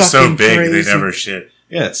 That's why they're so fucking big, crazy. they never shit.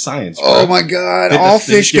 Yeah, it's science. Oh bro. my god, They all just-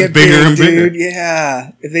 they fish get get bigger big, and bigger. dude.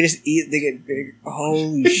 Yeah. If they just eat, they get bigger.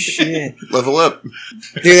 Holy shit. Level up.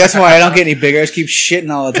 Dude, that's why I don't get any bigger. I just keep shitting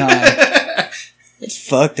all the time. It's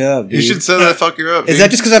fucked up, dude. You should sew that fucker up. Is dude. that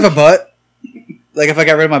just because I have a butt? Like, if I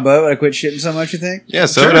got rid of my butt, would I quit shitting so much, you think? Yeah,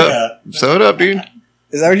 sew it up. Sew it up, dude.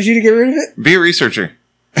 Is that what you do to get rid of it? Be a researcher.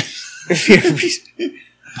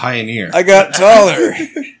 Pioneer. I got taller.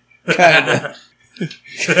 Kinda.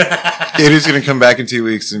 Katie's gonna come back in 2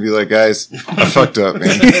 weeks and be like, guys, I fucked up, man.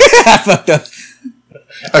 I fucked up.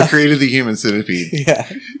 I created the human centipede. Yeah.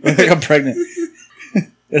 I think I'm pregnant.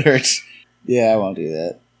 It hurts. Yeah, I won't do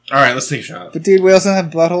that. All right, let's take a shot. But dude, whales don't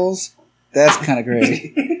have buttholes? That's kind of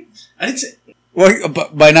crazy. I didn't say. Well,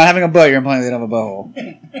 by not having a butt, you're implying they don't have a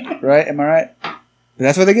butthole. Right? Am I right? But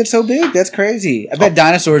that's why they get so big. That's crazy. I bet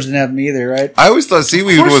dinosaurs didn't have them either, right? I always thought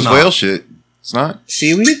seaweed course was not. whale shit. It's not.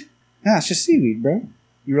 Seaweed? No, it's just seaweed, bro.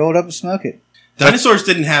 You roll it up and smoke it. Dinosaurs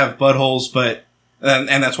didn't have buttholes, but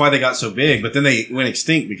and that's why they got so big. But then they went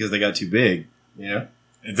extinct because they got too big. You know,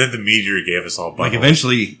 And then the meteor gave us all like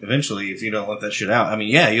buttholes. eventually, if you don't let that shit out, I mean,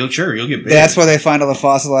 yeah, you'll get big. That's why they find all the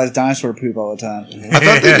fossilized dinosaur poop all the time. I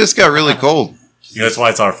thought they just got really cold. You know, that's why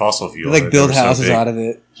it's our fossil They fuel. like build They're so houses big. out of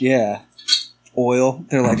it. Yeah. Oil.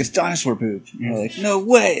 They're like, it's dinosaur poop. And you're like, no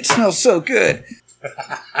way. It smells so good.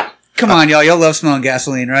 Come on, y'all. Y'all love smelling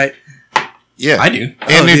gasoline, right? Yeah, I do.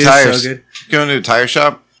 And new dude, it's tires. so good. Going to a tire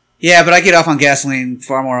shop. Yeah, but I get off on gasoline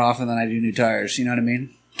far more often than I do new tires. You know what I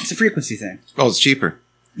mean? It's a frequency thing. Oh, it's cheaper.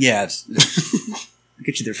 Yeah, it's I'll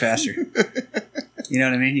get you there faster. You know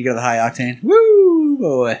what I mean? You go to the high octane. Woo,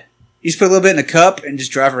 boy. You just put a little bit in a cup and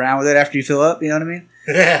just drive around with it after you fill up. You know what I mean?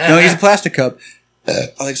 Don't use a plastic cup. I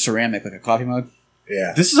like ceramic, like a coffee mug.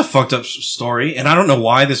 Yeah. This is a fucked up story, and I don't know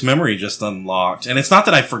why this memory just unlocked. And it's not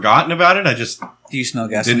that I've forgotten about it; I just Do you smell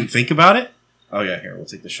gasoline? didn't think about it. Oh yeah, here we'll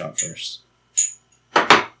take the shot first.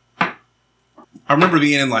 I remember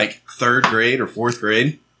being in like 3rd grade or 4th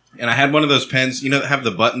grade, and I had one of those pens, you know, that have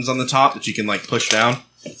the buttons on the top that you can like push down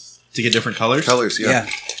to get different colors. Colors, yeah.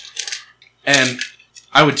 And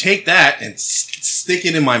I would take that and stick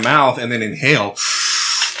it in my mouth and then inhale.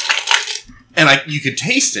 and you could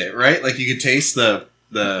taste it, right? Like you could taste the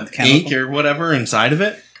chemical? ink or whatever inside of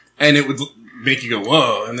it, and it would make you go,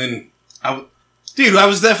 whoa. And then I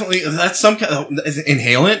was definitely, that's some kind of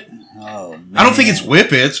inhalant. Oh, man. I don't think it's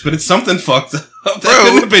whippets, but it's something fucked up. That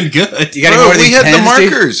couldn't have been good. You got any more of we these had the pens,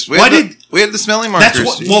 dude? markers. We had the smelling That's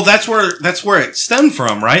markers. that's where it stemmed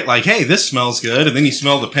from, right? Like, hey, this smells good, and then you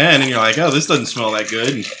smell the pen, and you're like, oh, this doesn't smell that good,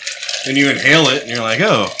 and then you inhale it, and you're like,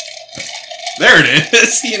 oh, there it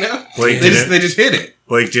is. You know, Blake, they just hit it.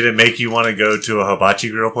 Blake, did it make you want to go to a hibachi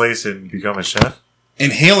grill place and become a chef?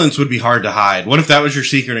 Inhalants would be hard to hide. What if that was your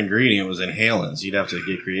secret ingredient? Was inhalants? You'd have to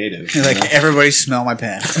get creative. You're like, everybody smell my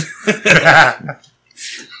pen.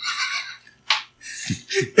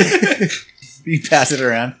 You pass it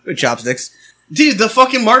around with chopsticks. Dude, the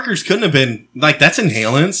fucking markers couldn't have been like, that's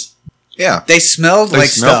inhalants. Yeah. They smelled They like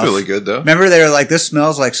smell stuff. really good, though. Remember, they were like, this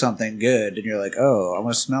smells like something good. And you're like, oh, I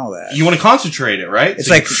want to smell that. You want to concentrate it, right? It's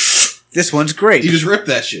So like, this one's great. you just rip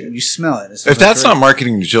that shit. And you smell it. It If smells that's like not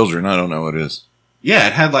marketing to children, I don't know what is. Yeah,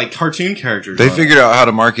 it had like cartoon characters. They on figured out how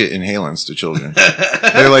to market inhalants to children.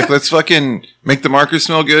 They're like, let's fucking make the markers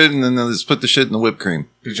smell good, and then let's put the shit in the whipped cream.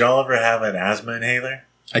 Did y'all ever have an asthma inhaler?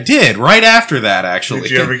 I did right after that. Actually,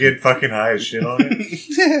 Did you ever get fucking high as shit on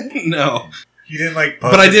it? No, You didn't like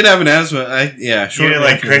puff but I it? did have an asthma. You didn't shortly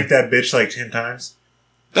like after crank that bitch like 10 times?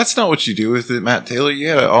 That's not what you do with it, Matt Taylor.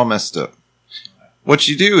 You got it all messed up. What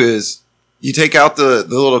you do is you take out the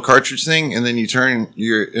little cartridge thing, and then you turn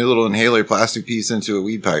your little inhaler plastic piece into a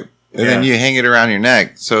weed pipe. And then Yeah. you hang it around your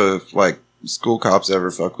neck. So if, like, school cops ever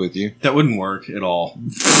fuck with you. That wouldn't work at all.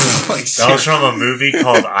 Like, That was from a movie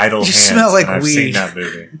called Idle You Hands. smell like and I've weed. seen that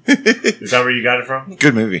movie. Is that where you got it from?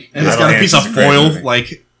 Good movie. and it's Idle got a Hands piece of is a great foil, movie.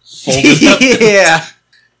 like folded up. yeah.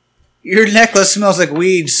 Your necklace smells like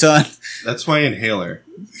weed, son. That's my inhaler.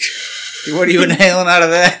 What are you inhaling out of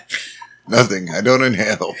that? Nothing. I don't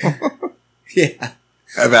inhale. Yeah.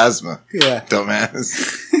 I have asthma. Yeah.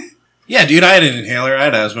 Dumbass. Yeah, dude, I had an inhaler. I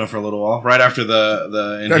had asthma for a little while, right after the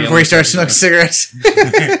Right inhaler. before you start smoking cigarettes. But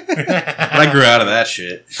I grew out of that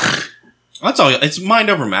shit. That's all. It's mind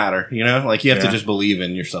over matter, you know. Like you have to Yeah. just believe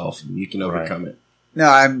in yourself, and you can overcome it. No,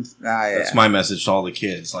 yeah. That's my message to all the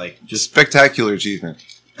kids. Like, just Spectacular achievement.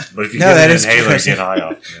 But if you No, get that an is inhaler, crazy. get high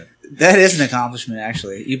off of it. That is an accomplishment,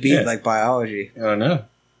 actually. You beat, Yeah. like, biology. I don't know.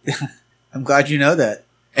 I'm glad you know that.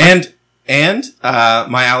 And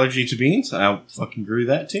my allergy to beans, I fucking grew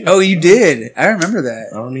that too. Oh, you did. I remember I that.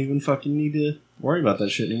 don't even fucking need to worry about that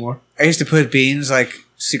shit anymore. I used to put beans, like,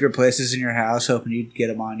 secret places in your house, hoping you'd get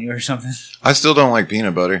them on you or something. I still don't like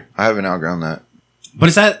peanut butter. I haven't outgrown that. But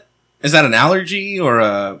is that an allergy or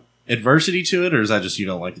a adversity to it, or is that just you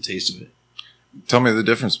don't like the taste of it? Tell me the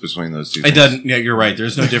difference between those two It things. doesn't. Yeah, you're right.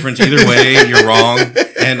 There's no difference either way. You're wrong.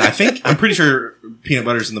 And I'm pretty sure peanut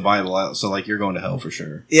butter's in the Bible, so like you're going to hell for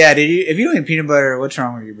sure. Yeah, if you don't eat peanut butter, what's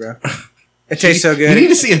wrong with you, bro? It tastes so You good. need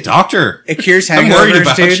to see a doctor. It cures I'm worried hangovers,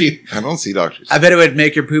 about dude. you. I don't see doctors. I bet it would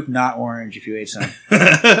make your poop not orange if you ate some.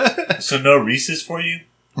 So no Reese's for you?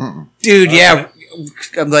 Mm-mm. Dude, yeah.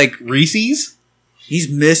 I'm like, Reese's? he's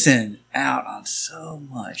missing out on so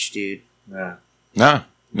much, dude. Yeah. Nah.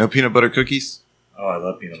 No peanut butter cookies. Oh, I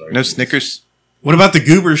love peanut butter. No cookies. Snickers. What about the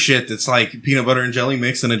goober shit that's like peanut butter and jelly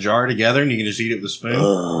mixed in a jar together and you can just eat it with a spoon?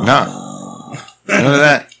 Nah. None of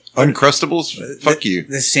that. Uncrustables? Fuck you.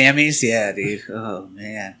 The Sammys, yeah, dude. Oh,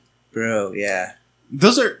 man. Bro, yeah.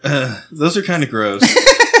 Those are kind of gross.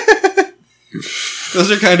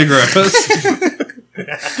 Those are kind of gross.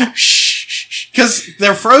 Shh. Because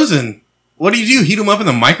they're frozen. What do? Heat them up in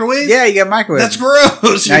the microwave? Yeah, you got microwave. That's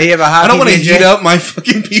gross. Now you have a hot I don't want to PB&J? heat up my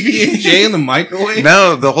fucking PB&J in the microwave.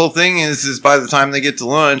 No, the whole thing is by the time they get to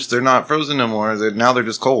lunch, they're not frozen no more. Now they're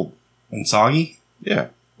just cold. And soggy? Yeah.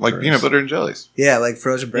 Like Gross. peanut butter and jellies. Yeah, like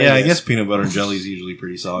frozen bread. Yeah, I is. guess peanut butter and jelly is usually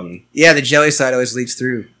pretty soggy. Yeah, the jelly side always leaks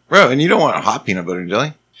through. Bro, and you don't want hot peanut butter and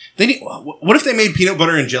jelly? They need, what if they made peanut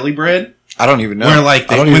butter and jelly bread? I don't even know. Where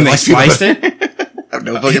like I don't when even they like peanut sliced it? butter. I have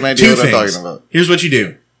no fucking idea Two what I'm things. talking about. Here's what you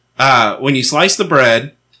do. When you slice the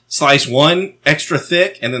bread, slice one extra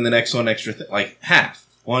thick and then the next one extra thick, like half.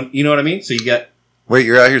 One, you know what I mean? So you got, Wait,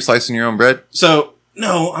 you're out here slicing your own bread? so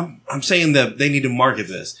no, I'm saying that they need to market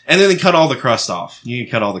this. And then they cut all the crust off. You need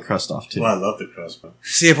to cut all the crust off too. Well, I love the crust, bro.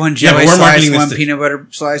 So you have one Yeah, but jelly we're slice, marketing this one to- peanut butter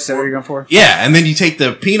slice. Is that what you're going for? Yeah, and then you take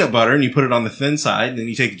the peanut butter and you put it on the thin side, and then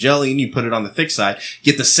you take the jelly and you put it on the thick side.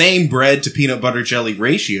 Get the same bread to peanut butter jelly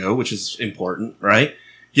ratio, which is important, right?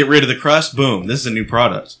 Get rid of the crust, boom, this is a new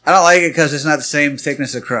product. I don't like it because it's not the same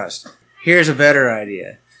thickness of crust. Here's a better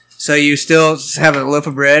idea. So you still have a loaf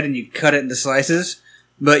of bread and you cut it into slices,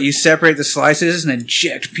 but you separate the slices and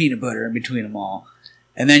inject peanut butter in between them all.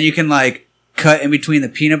 And then you can like cut in between the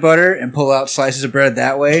peanut butter and pull out slices of bread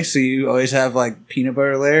that way. So you always have like peanut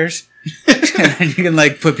butter layers. And then you can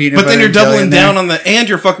like put peanut butter. But then you're and jelly doubling in there. down on the, and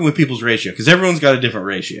you're fucking with people's ratio because everyone's got a different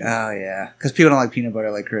ratio. Oh yeah, because people don't like peanut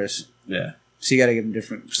butter like Chris. Yeah. So you got to give them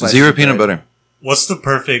different slices. Zero of peanut bread. butter. What's the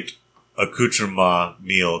perfect accoutrement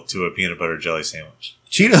meal to a peanut butter jelly sandwich?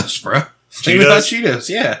 Cheetos, bro. Think about Cheetos,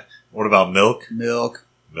 yeah. What about milk? Milk.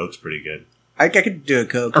 Milk's pretty good. I could do a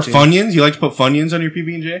Coke Or too. Funyuns. You like to put Funyuns on your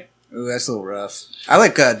PB&J? Ooh, that's a little rough. I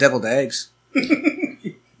like deviled eggs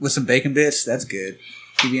with some bacon bits. That's good.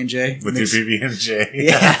 PB&J With your PB&J.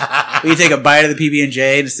 Yeah, when you take a bite of the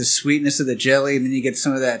PB&J, and it's the sweetness of the jelly, and then you get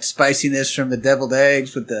some of that spiciness from the deviled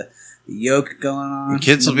eggs with the yolk going on.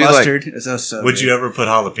 Kids the will be like- mustard. It's so Would good. you ever put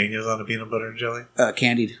jalapenos on a peanut butter and jelly?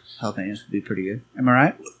 Candied jalapenos would be pretty good. Am I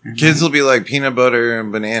right? Kids will be like peanut butter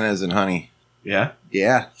and bananas and honey. Yeah.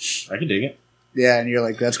 Yeah, I can dig it. yeah, and you're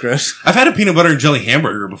like, that's gross. I've had a peanut butter and jelly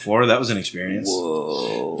hamburger before. That was an experience.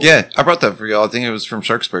 Whoa. Yeah, I brought that for y'all. I think it was from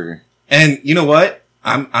Shark's Burger. And you know what?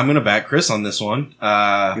 I'm going to back Chris on this one.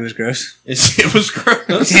 It was gross. It was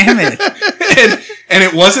gross. Damn it. and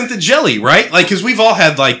it wasn't the jelly, right? Like, because we've all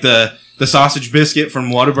had like the sausage biscuit from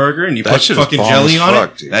Whataburger, and you That put shit is fucking bomb jelly as on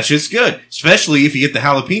fuck, it. dude. That shit's good, especially if you get the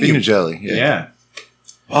jalapeno. Peanut jelly. Yeah.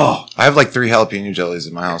 Oh, I have like 3 jalapeno jellies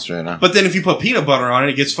in my house right now. but then if you put peanut butter on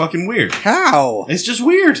it, it gets fucking weird. How? It's just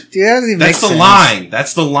weird. Dude, that doesn't even That's make the sense. line.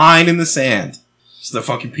 That's the line in the sand. It's the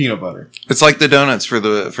fucking peanut butter. It's like the donuts for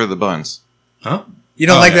the buns. Huh? You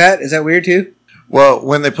don't Oh, like yeah. that? Is that weird too? Well,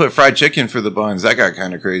 when they put fried chicken for the buns, that got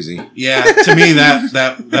kind of crazy. Yeah, to me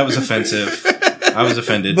that was offensive. I was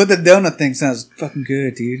offended. But the donut thing sounds fucking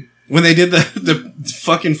good, dude. When they did the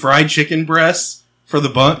fucking fried chicken breasts for the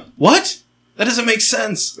bun, what? That doesn't make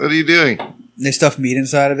sense. What are you doing? They stuff meat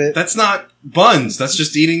inside of it. That's not buns. That's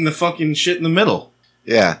just eating the fucking shit in the middle.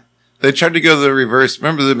 Yeah. They tried to go the reverse.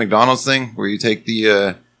 Remember the McDonald's thing where you take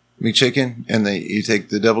the McChicken and you take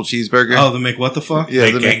the double cheeseburger? Oh, the Mc what the fuck?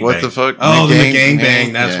 yeah, the McGangbang. what the fuck? Oh, the McGang-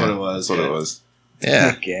 McGangbang. That's yeah, what it was. That's what Yeah. it was.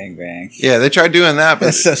 Yeah. Gangbang. Yeah, they tried doing that, but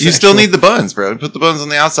That's so you still sexual. need the buns, bro. Put the buns on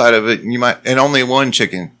the outside of it, and and only one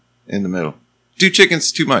chicken in the middle. 2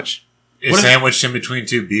 chickens too much. Is What if- sandwiched in between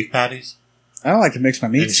 2 beef patties I don't like to mix my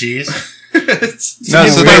and meats. cheese? It's No,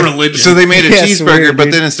 it's so my they, religion. so they made a Yeah, it's cheeseburger, weird, but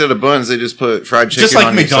dude. then instead of buns, they just put fried chicken just like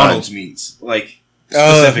on the McDonald's side. meats, like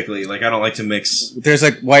Oh. specifically. Like I don't like to mix. There's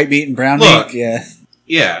like white meat and brown Look. meat. Yeah.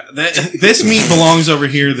 Yeah, this meat belongs over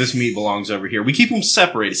here. This meat belongs over here. We keep them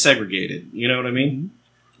separated, segregated. You know what I mean?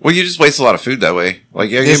 Well, you just waste a lot of food that way. Like,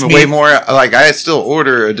 you're This giving way meat- more. Like, I still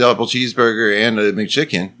order a double cheeseburger and a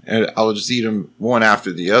McChicken, and I'll just eat them one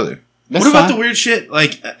after the other. That's what about fine. the weird shit?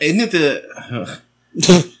 Like, isn't it the?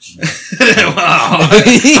 Wow,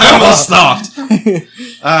 I almost stopped.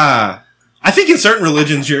 I think in certain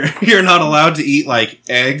religions you're not allowed to eat like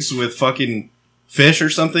eggs with fucking fish or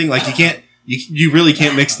something. Like you can't. You really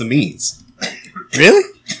can't mix the meats. Really?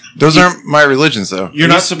 Those aren't my religions, though. You're Are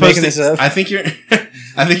not you supposed making to. this up? I think you're.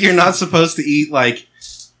 I think you're not supposed to eat like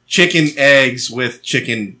chicken eggs with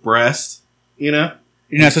chicken breast. You know,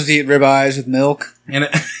 You're not supposed to eat ribeyes with milk. and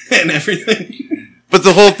and everything. But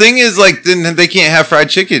the whole thing is, like, then they can't have fried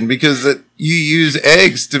chicken because you use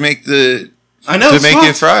eggs to make I know. to it's make fucked.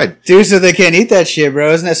 it fried. Dude, so they can't eat that shit, bro.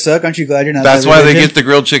 Doesn't that suck? Aren't you glad you're not That's that why they religion? get the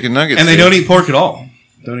grilled chicken nuggets. And they too. don't eat pork at all.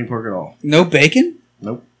 Don't eat pork at all. No bacon?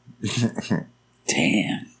 Nope.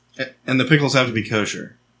 Damn. And the pickles have to be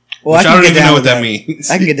kosher. Well, Which I can don't get even down know with what that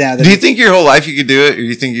means. I can get down with Do you that. think your whole life you could do it, or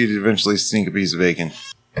you think you'd eventually sneak a piece of bacon?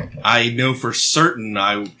 I know for certain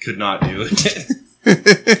I could not do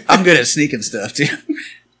it. I'm good at sneaking stuff, too.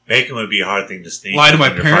 Bacon would be a hard thing to sneak. Lie to my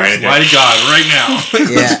when you're parents, frying it. lie to God right now.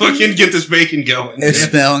 Yeah. Let's fucking get this bacon going. It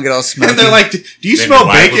smell and get all smoky. And they're like, do you Then smell your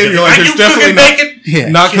wife bacon? would be You're like, "Are there's you definitely cooking not, bacon?" yeah.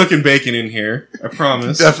 not cooking bacon in here. I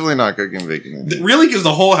promise. Definitely not cooking bacon Really, because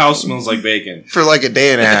the whole house smells like bacon. for like a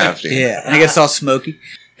day and a half. Dude. Yeah, and it gets all smoky.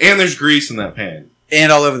 And there's grease in that pan.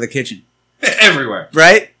 And all over the kitchen. Everywhere.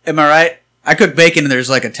 Right? Am I right? I cook bacon and there's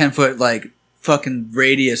like a 10-foot, like, fucking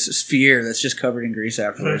radius sphere that's just covered in grease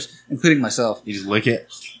afterwards, including myself. You just lick it.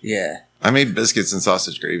 Yeah. I made biscuits and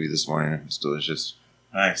sausage gravy this morning. It was delicious.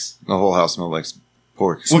 Nice. The whole house smelled like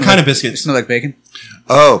pork. What kind of It biscuits? smell like bacon?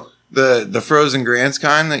 Oh, the frozen Grants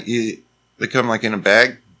kind they come like in a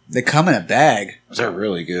bag. They come in a bag. They're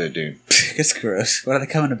really good, dude. It's gross. Why do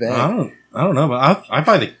they come in a bag? I don't know, but I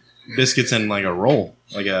buy the biscuits in like a roll.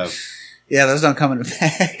 Like a. Yeah, those don't come in a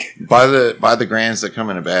bag. Buy the Grants that come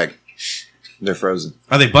in a bag. They're frozen.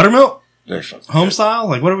 Are they buttermilk? They're fucking Home style?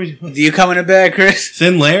 Like what are we. Do you come in a bag, Chris?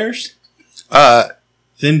 Thin layers? good.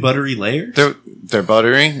 Thin buttery layers? They're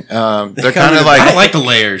buttery. They're come kind in of a I don't like like the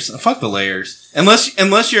layers. Fuck the layers.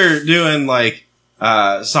 Unless you're doing like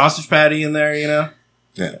sausage patty in there, you know?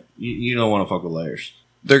 Yeah. You don't want to fuck with layers.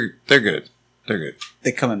 They're good. They're good.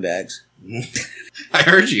 They come in bags. I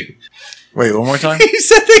heard you. Wait, one more time? He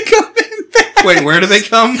said they come in bags. Wait, where do they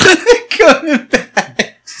come? They come in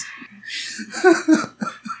bags.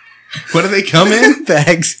 What do they come in?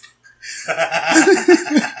 Bags.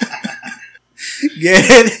 Get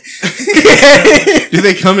it? Do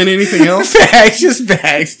they come in anything else? Bags, just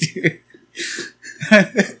bags, dude.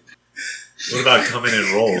 What about coming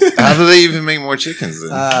in rolls? How do they even make more chickens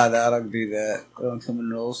then? I don't do that. They don't come in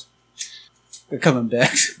rolls. They come in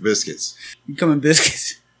bags. Biscuits. You come in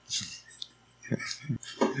biscuits.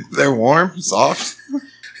 They're warm, soft.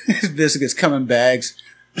 Biscuits come in bags.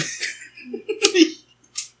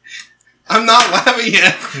 I'm not laughing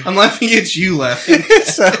at. I'm laughing at you laughing.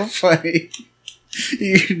 It's so funny.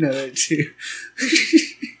 You know it too.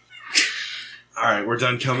 All right, we're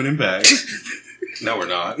done coming in bags. No, we're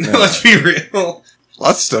not. No. Let's be real.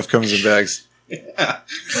 Lots of stuff comes in bags. Yeah.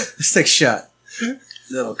 Let's take a shot.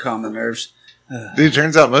 That'll calm the nerves. Dude,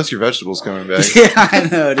 turns out most of your vegetables come in bags. Yeah, I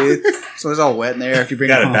know, dude. So it's all wet in there after you You bring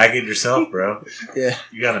it gotta home. bag it yourself, bro. Yeah.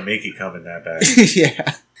 You gotta make it come in that bag.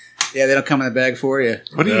 Yeah. Yeah, they don't come in the bag for you.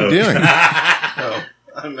 What are No. you doing? Oh,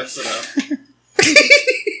 I'm messing up.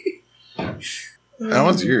 That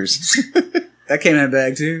one's yours. That came in a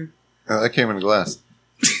bag too. Oh, that came in a glass.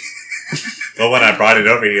 But when I brought it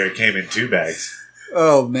over here, it came in 2 bags.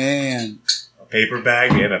 Oh, man. A paper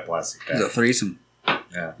bag and a plastic It was a bag. threesome.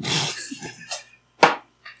 Yeah.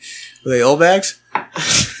 Were they old bags? I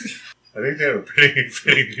think they were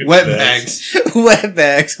pretty good Wet bags. Wet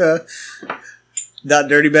bags, huh? Not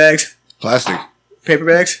dirty bags? Plastic. Paper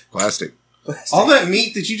bags? Plastic. All that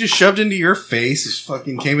meat that you just shoved into your face is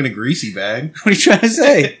fucking came in a greasy bag. What are you trying to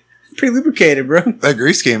say? Pretty lubricated, bro. That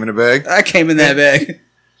grease came in a bag. I came in that bag.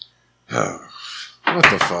 Oh, what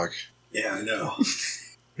the fuck? Yeah, I know.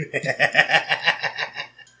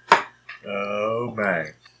 Oh,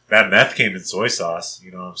 man. That meth came in soy sauce.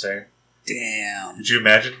 You know what I'm saying? Damn. Could you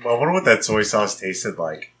imagine? Well, I wonder what that soy sauce tasted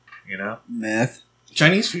like. You know? Meth.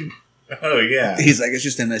 Chinese food. Oh, yeah. He's like, it's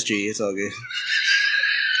just MSG. It's all good.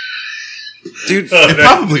 Dude, Oh, It no.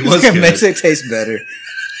 probably was It good. makes it taste better.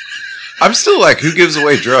 I'm still like, who gives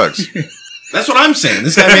away drugs? That's what I'm saying.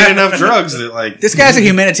 This guy made enough drugs that like This guy's a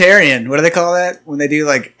humanitarian. What do they call that? When they do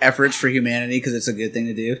like efforts for humanity because it's a good thing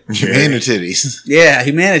to do. Humanitarians. Yeah,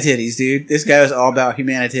 humanitarians, dude. This guy was all about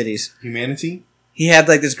humanitarians. humanity. He had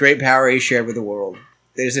like this great power he shared with the world.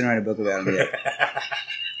 They just didn't write a book about him yet.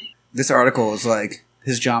 This article is like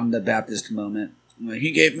his John the Baptist moment. Like,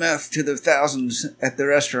 he gave meth to the thousands at the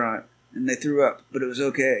restaurant and they threw up, but it was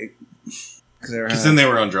okay. Because then they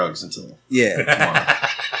were on drugs until yeah, tomorrow.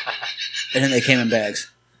 and then they came in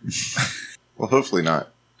bags. Well, hopefully not.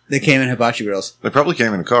 They came in hibachi grills. They probably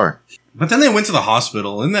came in a car. But then they went to the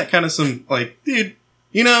hospital. Isn't that kind of some like, dude?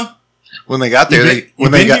 You know, When they got there, You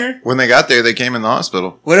been here? when they got there, they came in the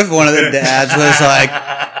hospital. What if one of the dads was like,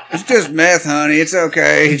 "It's just meth, honey. It's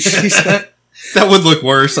okay." She's like, that would look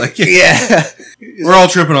worse. Like, yeah. we're all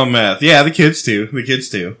tripping on meth. Yeah, the kids too. The kids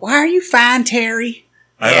too. Why are you fine, Terry?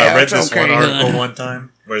 I Yeah, read it's this okay, one article hon. one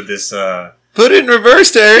time where this Put it in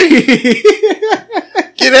reverse, Terry.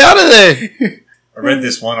 Get out of there. I read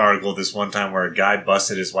this one article this one time where a guy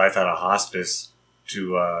busted his wife out of hospice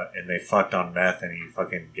to and they fucked on meth and he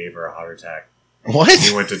fucking gave her a heart attack. He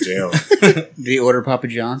What? went to jail. Did he order Papa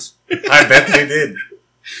John's? I bet they did.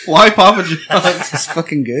 Why Papa John's? It's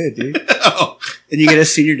fucking good, dude. Oh, And you get a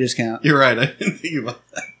senior discount. you're right. I didn't think about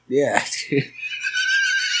that. Yeah, dude.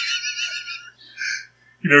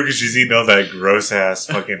 You know, because she's eating all that gross ass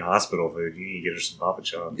fucking hospital food. You need to get her some Papa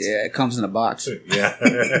John's. Yeah, it comes in a box. Yeah.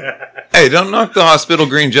 Hey, don't knock the hospital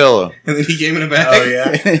green jello. And then he gave it a bag. Oh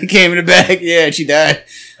yeah. It came in a bag. Yeah, and she died.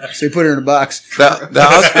 So he put her in a box. The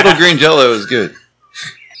hospital green jello is good.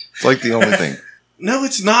 It's like the only thing. No,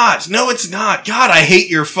 it's not. No, it's not. God, I hate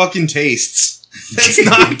your fucking tastes. That's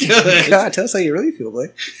not good. God, tell us how you really feel,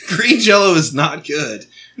 Blake. Green Jello is not good.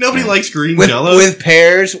 Nobody likes green With, Jello. with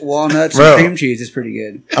pears, walnuts, Bro. and cream cheese is pretty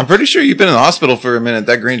good. I'm pretty sure you've been in the hospital for a minute.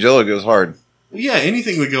 That green jello goes hard. Yeah,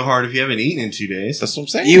 anything would go hard if you haven't eaten in 2 days. That's what I'm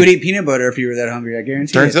saying. You would eat peanut butter if you were that hungry, I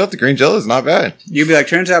guarantee Turns it. out the green jello is not bad. You'd be like,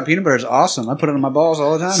 turns out peanut butter is awesome. I put it on my balls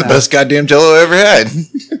all the time It's the now. best goddamn jello I ever had.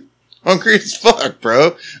 Hungry as fuck,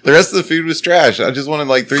 bro. The rest of the food was trash. I just wanted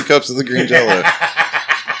like 3 cups of the green jello.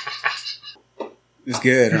 It's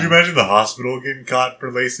good. Could you Huh? imagine the hospital getting caught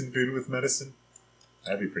for lacing food with medicine?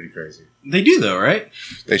 That'd be pretty crazy. They do though, right?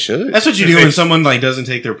 They should. That's what you do when someone like doesn't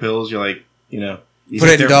take their pills. You're like, you know, you Put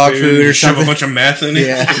take it in their dog food or you shove something. a bunch of meth in it.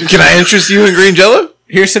 Yeah. Can I interest you in green jello?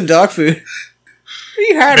 Here's some dog food.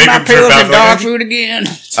 you hiding Make my him trip pills out and dog like- food again?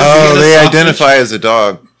 Oh, Vienna they sausage. identify as a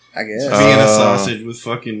dog. I guess. Vienna Oh. sausage with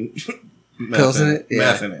fucking Pills in it? Yeah.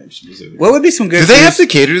 Meth in it. specifically. What would be some good Do they have foods-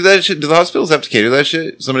 to cater to that shit? Do the hospitals have to cater to that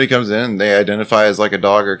shit? Somebody comes in and they identify as like a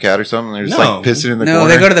dog or a cat or something. They're just No. like pissing in the No,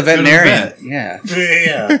 corner. they go to the Go to the veterinarian. vet. Yeah.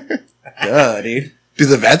 Yeah. Duh, dude. Do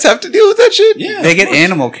the vets have to deal with that shit? Yeah, They of get course.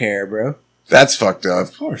 animal care, bro. That's fucked up.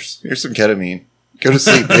 Of course. Here's some ketamine. Go to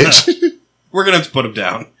sleep, bitch. We're gonna have to put him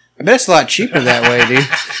down. I bet it's a lot cheaper that way, dude.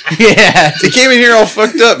 Yeah. He came in here all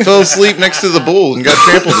fucked up, fell asleep next to the bull, and got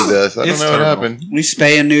trampled to death. I don't It's know what terrible. happened. We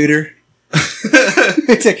spay and neuter.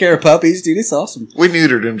 We take care of puppies, dude. It's awesome. We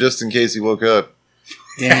neutered him just in case he woke up.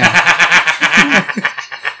 Damn.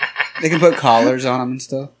 They can put collars on them and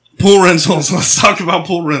stuff. Pool rentals. Let's talk about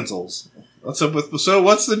pool rentals. What's up with? So,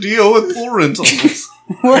 what's the deal with pool rentals?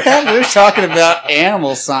 We're talking about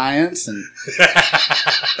animal science and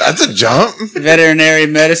That's a jump. veterinary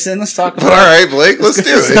medicine. Let's talk All about right, Blake, let's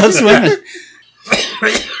do Let's go it. swimming.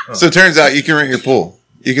 So it turns out you can rent your pool.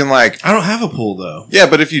 You can like, I don't have a pool though. yeah,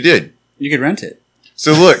 but if you did. You could rent it.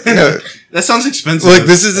 So look, That sounds expensive. look,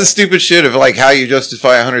 this is the stupid shit of like how you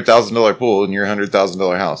justify $100,000 pool in your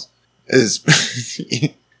 $100,000 house. Is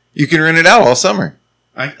you can rent it out all summer.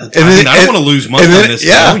 I then- don't want to lose money and then- on this.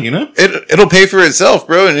 yeah. though, you know. It'll pay for itself,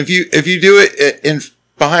 bro. And if you do it in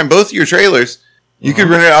behind both your trailers, you could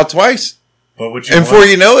rent it out twice. But would you And want- before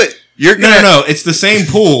you know it, you're No, gonna no, it's the same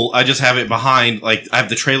pool. I just have it behind. Like I have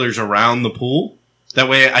the trailers around the pool. That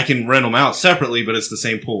way I can rent them out separately, but it's the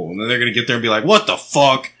same pool. And then they're gonna get there and be like, "What the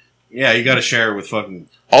fuck?" Yeah, you got to share it with fucking.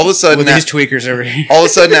 all of a sudden With these tweakers over here. all of a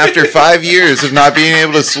sudden after 5 years of not being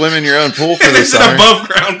able to swim in your own pool for the It's an summer. above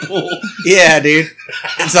ground pool. Yeah, dude.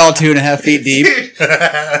 It's all 2.5 feet deep.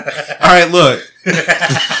 All right, look.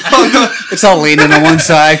 It's all leaning on one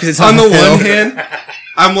side because it's On the hill. one hand,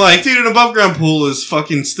 I'm like, dude, an above ground pool is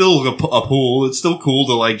fucking still a pool. It's still cool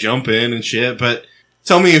to like jump in and shit. But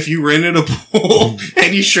tell me if you rented a pool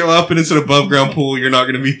and you show up and it's an above ground pool, you're not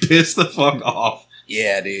going to be pissed the fuck off.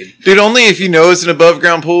 Yeah, dude. Dude, only if you know it's an above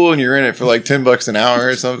ground pool and you're in it for like $10 an hour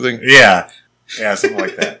or something. Yeah. Yeah, something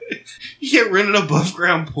like that. You can't rent an above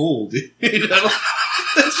ground pool, dude.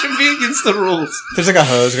 That should be against the rules. There's like a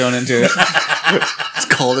hose going into it. It's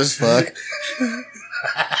cold as fuck.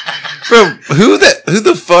 Bro, who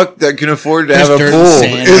the fuck that can afford to There's have a dirt and pool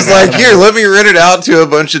sand is around like, it. here, let me rent it out to a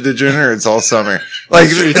bunch of degenerates all summer. Like,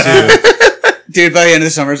 Dude, by the end of the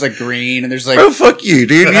summer, it's like green, and there's like... bro, fuck you,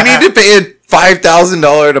 dude. You need to pay a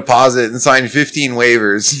 $5,000 deposit and sign 15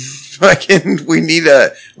 waivers. Fucking, we need,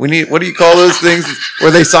 what do you call those things where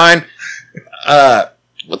they sign,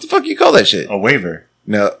 what the fuck you call that shit? A waiver.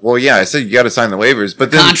 No, well, yeah, I said you got to sign the waivers, but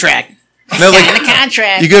then, contract. no, like, Sign the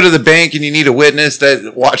contract. you go to the bank and you need a witness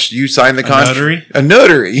that watched you sign the contract. notary? A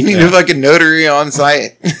notary. You need Yeah. a fucking notary on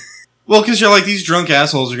site. Well, because you're like, these drunk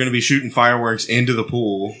assholes are going to be shooting fireworks into the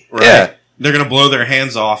pool, right? Yeah. They're going to blow their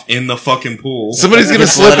hands off in the fucking pool. Somebody's going to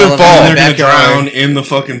There's slip blood and all over fall. And they're going to backyard. drown in the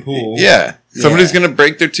fucking pool. Yeah. Somebody's Yeah. going to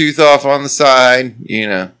break their tooth off on the side, you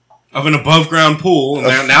know. Of an above ground pool.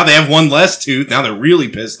 And now they have one less tooth. Now they're really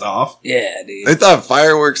pissed off. Yeah, dude. They thought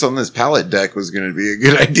fireworks on this pallet deck was going to be a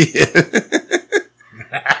good idea.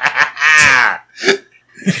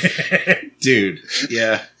 Dude.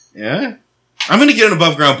 Yeah. Yeah. I'm going to get an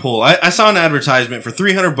above ground pool. I saw an advertisement for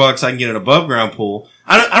 $300. I can get an above ground pool.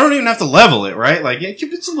 I don't even have to level it, right? Like,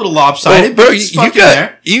 it's a little lopsided, Well, bro, but it's fucking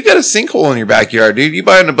there. you got a sinkhole in your backyard, dude. You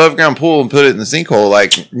buy an above ground pool and put it in the sinkhole.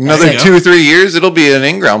 Like, another There you go. 2 or 3 years, it'll be an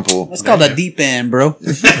in-ground pool. That's called a deep end, bro. Rent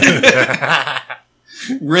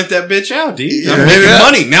that bitch out, dude. Yeah, I'm making yeah.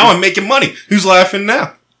 money. Now I'm making money. Who's laughing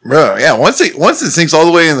now? Bro, yeah, once it sinks all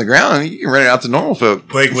the way in the ground, you can rent it out to normal folk.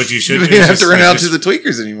 Blake, what you You should don't do even is have to just- rent it out just- to the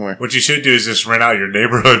tweakers anymore. What you should do is just rent out your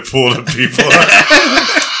neighborhood pool to people.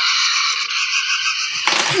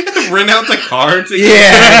 Rent out the car to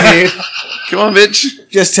Yeah, dude. Come on, bitch.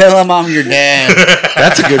 Just tell him I'm your dad.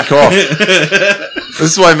 That's a good call.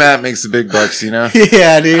 This is why Matt makes the big bucks, you know?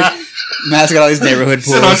 Yeah, dude. Matt's got all these neighborhood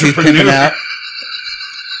He's an pools he's pimping entrepreneur. out.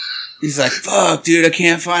 He's like, fuck, dude, I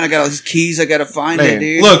can't find. I got all these keys. I gotta find Man, it,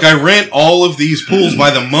 dude. Look, I rent all of these pools by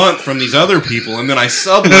the month from these other people, and then I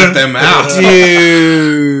sublet them out.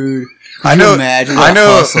 dude. I know. Imagine I that know.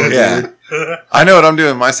 hustle, yeah. dude. I know what I'm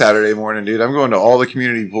doing my Saturday morning, dude. I'm going to all the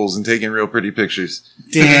community pools and taking real pretty pictures.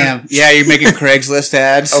 Damn. Yeah, you're making Craigslist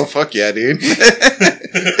ads. Oh fuck yeah, dude!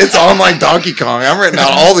 It's on like Donkey Kong. I'm renting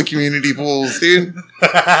out all the community pools, dude.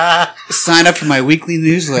 Sign up for my weekly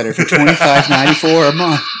newsletter for $25.94 a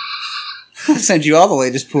month. I'll send you all the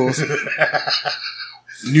latest pools.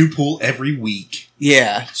 New pool every week.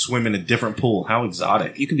 Yeah. Swim in a different pool. How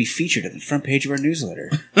exotic. You can be featured at the front page of our newsletter.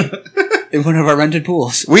 in one of our rented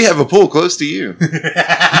pools. We have a pool close to you.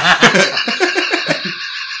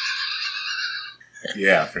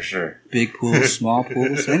 Yeah, for sure. Big pools, small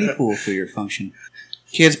pools, any pool for your function.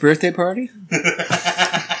 Kid's birthday party?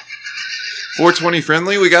 420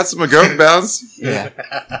 friendly. We got some McGurk bounds. Yeah.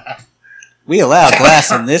 We allow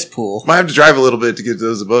glass in this pool. Might have to drive a little bit to get to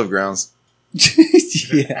those above grounds.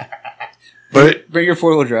 Yeah. But, Bring your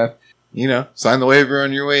 4-wheel drive. you know, sign the waiver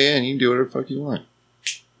on your way in. You can do whatever the fuck you want.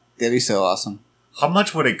 That'd be so awesome. How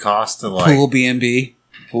much would it cost to Pool B&B.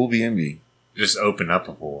 Pool B&B. just open up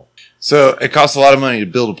a pool? So it costs a lot of money to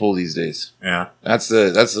build a pool these days. Yeah. That's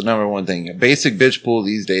the number one thing. A basic bitch pool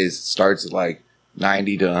these days starts at like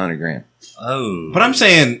 90 to 100 grand. Oh. But I'm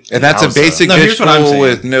saying, And that's a Also- basic No, bitch here's what I'm pool saying.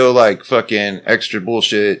 with no like fucking extra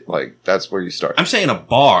bullshit. Like that's where you start. I'm saying a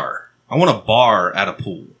bar. I want a bar at a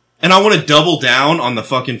pool, and I want to double down on the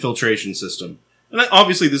fucking filtration system. And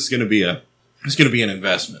obviously, this is going to be an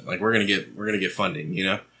investment. Like we're gonna get funding, you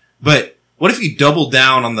know. But what if you double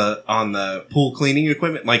down on the pool cleaning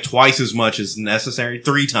equipment like twice as much as necessary,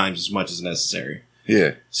 3 times as much as necessary,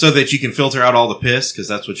 Yeah. so that you can filter out all the piss because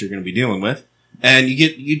that's what you're going to be dealing with, and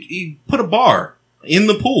you put a bar in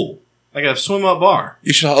the pool, like a swim up bar,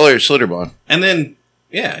 You should holler at Schlitterbahn. and then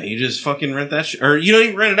yeah, you just fucking rent that shit, or you don't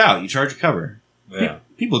even rent it out. You charge a cover. Yeah.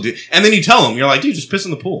 People do, and then you tell them, you're like, dude, just piss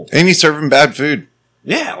in the pool. And you serve them bad food.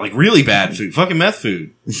 Yeah, like really bad food, fucking meth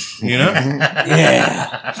food, you know.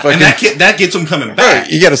 Yeah. Fucking, And that gets them coming bro,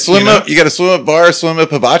 back. you got to swim You know? up. You got to swim up bar, swim up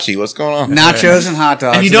hibachi. What's going on? Nachos and hot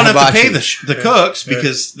dogs. And you don't have to hibachi. pay the cooks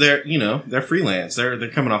because they're freelance. They're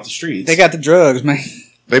coming off the streets. They got the drugs, man.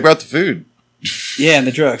 They brought the food Yeah, and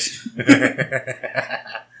the drugs.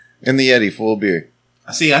 and the Yeti full of beer.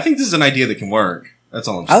 See, I think this is an idea that can work. That's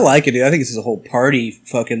all I'm I saying. like it, dude. I think this is a whole party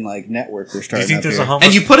fucking like network we're Do you starting. think up there's here. a homeless?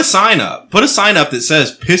 And you put a sign up. Put a sign up that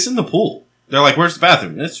says "piss in the pool." They're like, "Where's the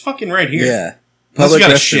bathroom?" It's fucking right here. Yeah. Unless you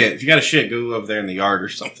got a restroom. shit. If you got a shit, go over there in the yard or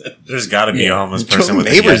something. There's got to be Yeah. a homeless Go person to with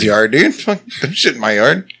a neighbor's Yeti. yard, dude. Fuck, don't shit in my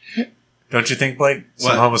yard. Don't you think, Blake?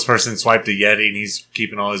 Some What? homeless person swiped a Yeti and he's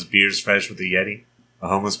keeping all his beers fresh with a Yeti. A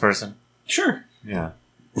homeless person. Sure. Yeah.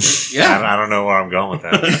 Yeah. I don't know where I'm going with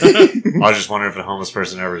that. I was just wondering if a homeless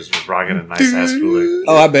person ever was rocking a nice ass cooler.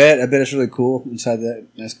 Oh, I bet it's really cool inside that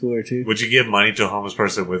nice cooler too. Would you give money to a homeless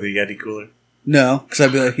person with a Yeti cooler? No, because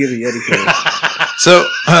I'd be like, here's a Yeti cooler. So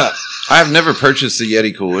I've never purchased a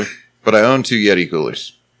Yeti cooler, but I own 2 Yeti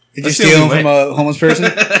coolers. Did you That's the steal them only from a homeless person?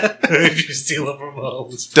 Did you steal it from a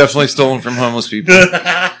homeless person? Definitely stolen from homeless people.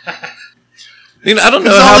 You know, I don't know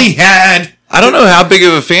That's all how he had. I don't know how big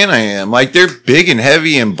of a fan I am. Like they're big and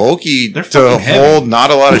heavy and bulky They're to fucking heavy. hold not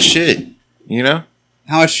a lot of shit. You know,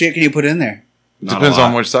 How much shit can you put in there? Not a depends lot.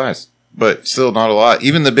 on which size, but still not a lot.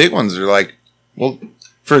 Even the big ones are like, well,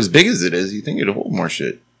 for as big as it is, you think it'll hold more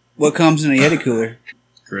shit. What comes in a Yeti cooler?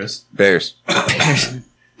 Chris. Bears.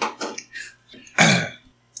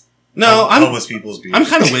 No, homeless people's beers. I'm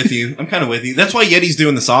kind of with you. That's why Yeti's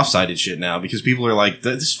doing the soft-sided shit now, because people are like,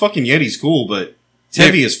 this fucking Yeti's cool, but it's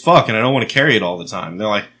heavy as fuck, and I don't want to carry it all the time. They're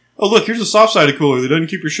like, oh, look, here's a soft-sided cooler that doesn't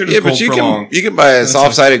keep your shit as Yeah, cold but you for can long. you can buy a That's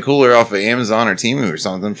soft-sided cooler off of Amazon or Temu or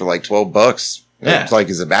something for like $12. Yeah. It's like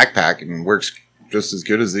as a backpack and works just as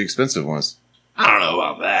good as the expensive ones. I don't know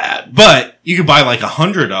about that. But you could buy like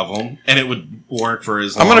 100 of them, and it would work for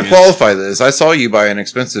as long I'm going to as- qualify this. I saw you buy an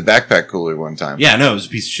expensive backpack cooler one time. Yeah, no, it was a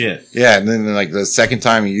piece of shit. Yeah, and then like the second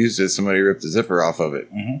time you used it, somebody ripped the zipper off of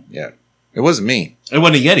it. Mhm. Yeah, it wasn't me. It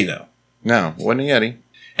wasn't a Yeti, though. No, it wasn't a Yeti.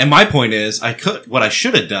 And my point is, what I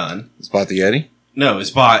should have done, It's bought the Yeti. no, is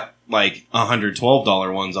bought like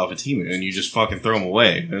 $112 ones off of Temu, and you just fucking throw them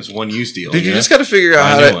away. It's one use deal. Dude, you know? just got to figure Buy a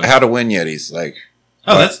out new one. how to win Yetis, like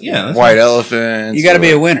Oh, that's white elephants. You got to or be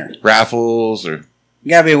a winner. raffles, or You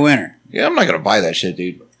got to be a winner. yeah. I'm not gonna buy that shit,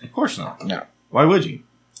 dude. Of course not. No. Why would you?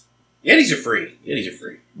 Yetis are free.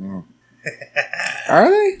 Are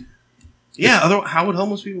they? Yeah, otherwise, how would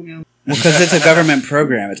homeless people get them? Well, because it's a government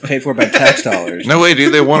program. It's paid for by tax dollars. No way,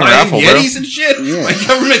 dude. They won a Buying raffle, bro. Yetis and shit? Yeah. Like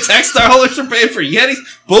government tax dollars are paying for Yetis?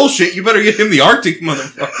 Bullshit, you better get him the Arctic,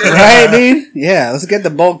 motherfucker. Right, dude? Yeah, let's get the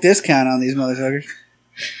bulk discount on these motherfuckers.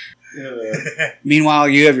 Meanwhile,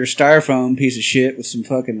 you have your styrofoam piece of shit with some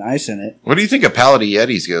fucking ice in it. What do you think a pallet of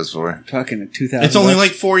Yetis goes for? Fucking $2,000. It's only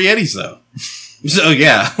like 4 Yetis, though. So,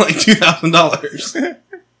 yeah, like $2,000.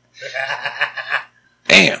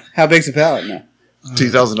 Damn, How big's the pallet? No.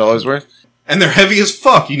 $2,000 worth. And they're heavy as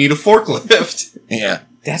fuck. You need a forklift. Yeah,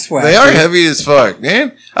 That's why they are heavy as fuck,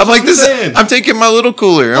 man. I'm like this. saying. I'm taking my little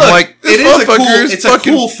cooler. Look, I'm like, this it is a cool, motherfucker is it's a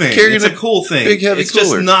fucking cool thing. carrying It's a cool thing. big, heavy it's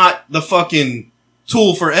cooler. just not the fucking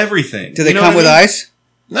tool for everything. Do they You know come what with I mean? ice?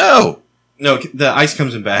 No, No, the ice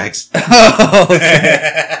comes in bags.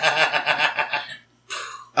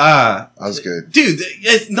 That was good. Dude,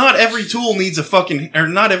 not every tool needs a fucking, or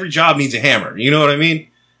not every job needs a hammer. You know what I mean?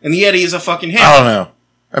 And the Yeti is a fucking hammer. I don't know.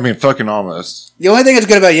 I mean, fucking almost. The only thing that's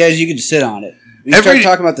good about Yeti is you can just sit on it. You start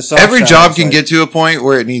talking about the soft every side, job it's can like- get to a point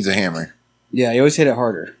where it needs a hammer. Yeah, you always hit it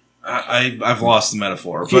harder. I've lost the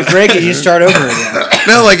metaphor. If you break it, you start over again.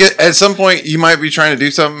 No, like at some point you might be trying to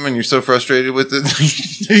do something and you're so frustrated with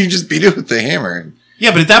it, you just beat it with the hammer.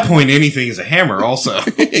 Yeah, but at that point, anything is a hammer also.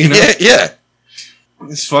 You know? Yeah.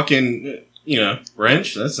 This fucking,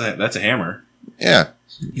 wrench, that's a hammer. Yeah.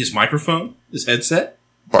 This microphone, this headset,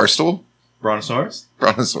 Barstool? Brontosaurus.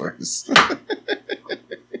 Brontosaurus.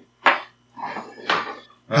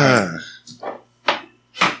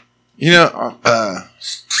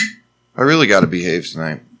 I really got to behave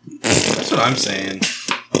tonight. That's what I'm saying.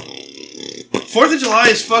 4th of July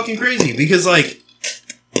is fucking crazy because, like,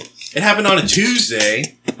 it happened on a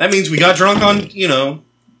Tuesday. That means we got drunk on,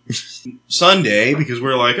 Sunday because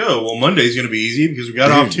we're like, oh, well, Monday's going to be easy because we got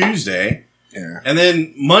off Tuesday. Yeah. And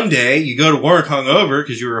then Monday, you go to work hungover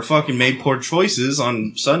because you were fucking made poor choices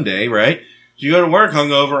on Sunday, right? So you go to work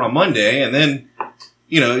hungover on Monday, and then,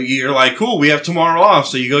 you're like, cool, we have tomorrow off,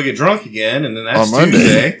 so you go get drunk again, and then that's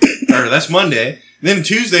Tuesday. Or that's Monday. Then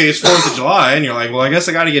Tuesday is 4th of July, and you're like, well, I guess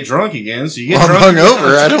I got to get drunk again. So you get drunk. I'm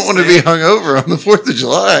hungover. I don't want to be hungover on the 4th of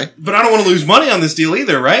July. But I don't want to lose money on this deal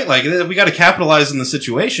either, right? Like, we got to capitalize on the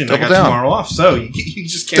situation. Double I got down. tomorrow off, so you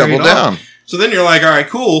just carry Double it on. down. So then you're like, all right,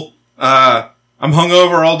 cool. I'm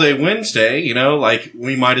hungover all day Wednesday, like,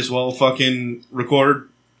 we might as well fucking record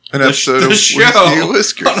An episode the of show Whiskey and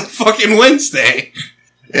Whiskers. on a fucking Wednesday.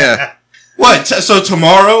 Yeah. What? So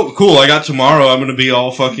tomorrow, cool, I got tomorrow, I'm going to be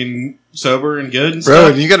all fucking sober and good and Bro,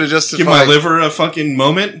 stuff. you got to justify. Give my liver a fucking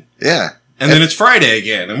moment. Yeah. And then it's Friday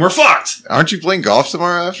again, and we're fucked. Aren't you playing golf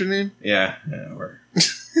tomorrow afternoon? Yeah, we're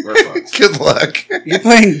fucked. Good luck. You're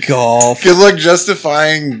playing golf. Good luck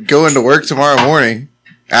justifying going to work tomorrow morning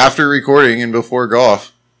after recording and before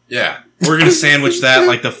golf. Yeah. We're going to sandwich that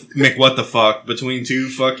like the what the fuck between two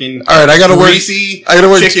fucking All right, I got to work. greasy I got to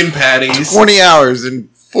work chicken patties. 20 hours in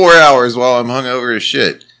 4 hours while I'm hungover as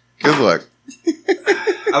shit. Good luck.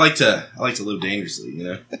 I like to live dangerously,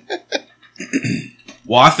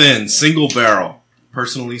 Wathen, single barrel.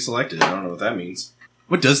 Personally selected. I don't know what that means.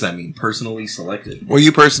 What does that mean, personally selected? Well,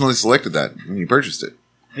 you personally selected that when you purchased it.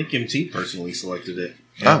 I think MT personally selected it.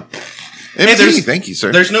 Oh. Hey, MT, thank you,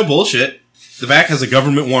 sir. There's no bullshit. The back has a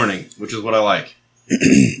government warning, which is what I like.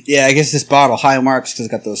 Yeah, I guess this bottle, high marks, because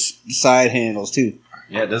it's got those side handles, too.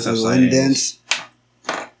 Yeah, it does have Those side indents.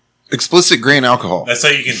 Explicit grain alcohol. That's how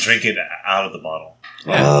you can drink it out of the bottle.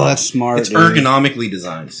 Yeah. Oh, that's smart, It's dude. ergonomically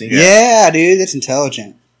designed. See? Yeah, dude, that's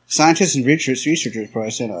intelligent. Scientists and researchers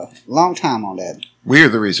probably spent a long time on that. We are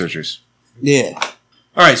the researchers. Yeah.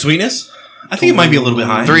 All right, sweetness. I think it might be a little bit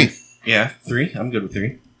high. 3. Yeah, 3. I'm good with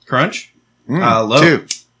 3. Crunch. Mm, Low. 2.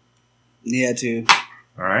 Yeah, too.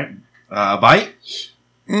 All right. Bite.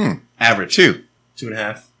 Mm, Average. 2.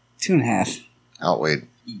 2.5. 2.5. Outweighed.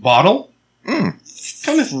 Bottle. Mm,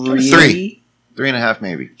 Kind of 3. 3.5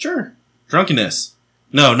 maybe. Sure. Drunkenness.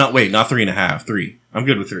 No, not 3.5. 3. I'm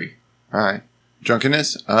good with 3. All right.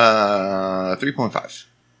 Drunkenness. 3.5.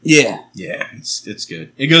 Yeah. Yeah, it's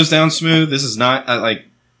good. It goes down smooth. This is not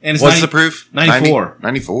and it's What's the proof? 94.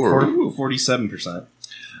 94. 47%.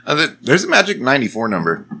 There's a magic 94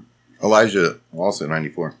 number. Elijah also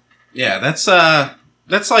 94. Yeah, that's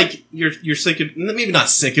like you're sick of, maybe not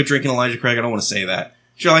sick of drinking Elijah Craig. I don't want to say that.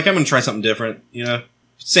 You're like, I'm going to try something different.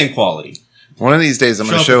 Same quality. One of these days, I'm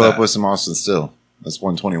going to Show show up up with with some Austin Still. That's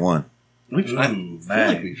 121. I feel like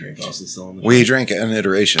man. we drank Austin Still in the We drank an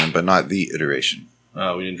iteration, but not the iteration.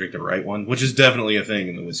 Oh, we didn't drink the right one, which is definitely a thing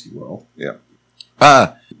in the whiskey world. Yeah.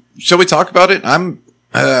 Shall we talk about it? I'm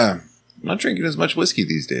not drinking as much whiskey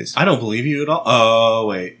these days. I don't believe you at all. Oh,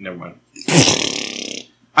 wait, never mind.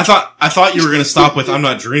 I thought you were going to stop with I'm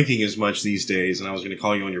not drinking as much these days, and I was going to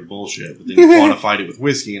call you on your bullshit, but then you quantified it with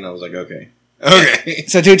whiskey, and I was like, okay.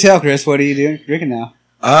 So do tell, Chris, what are you doing? Drinking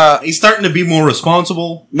now? He's starting to be more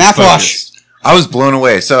responsible. Mouthwash. focused. I was blown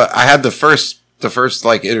away. So I had the first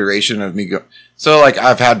like iteration of me go. So like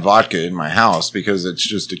I've had vodka in my house because it's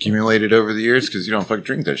just accumulated over the years because you don't fucking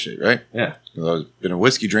drink that shit, right? Yeah. 'Cause I've been a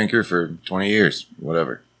whiskey drinker for 20 years,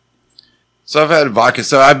 whatever. So I've had vodka.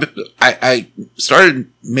 So I started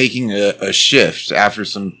making a shift after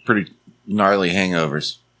some pretty gnarly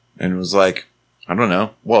hangovers, and it was like, I don't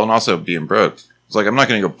know. Well, and also being broke. It's like I'm not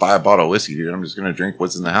going to go buy a bottle of whiskey, dude. I'm just going to drink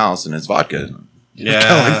what's in the house, and it's vodka. Yeah.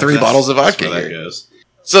 Got like 3 bottles of vodka That's where that here. goes.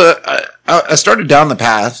 So I started down the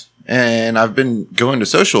path, and I've been going to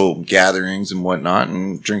social gatherings and whatnot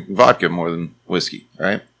and drinking vodka more than whiskey,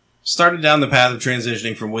 right? started down the path of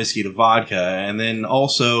transitioning from whiskey to vodka, and then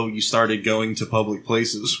also you started going to public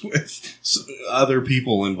places with other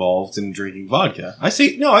people involved in drinking vodka. I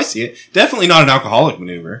see it. Definitely not an alcoholic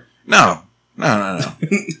maneuver. No.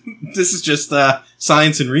 This is just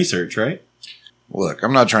science and research, right? Look,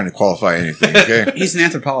 I'm not trying to qualify anything, okay? He's an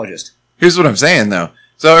anthropologist. Here's what I'm saying, though.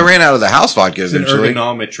 So I ran out of the house vodka He's an eventually.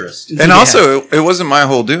 ergonometrist. And also, it wasn't my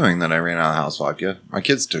whole doing that I ran out of house vodka. My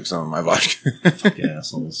kids took some of my vodka. Fucking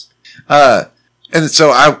assholes. And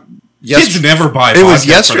so Kids never buy vodka was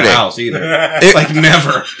yesterday. for the house either. Like,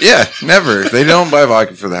 never. Yeah, never. They don't buy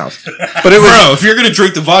vodka for the house. But it was, Bro, if you're going to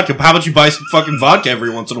drink the vodka, how about you buy some fucking vodka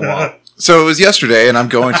every once in a while? So it was yesterday, and I'm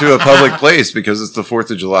going to a public place because it's the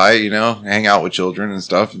 4th of July, hang out with children and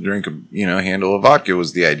stuff, and drink a handle of vodka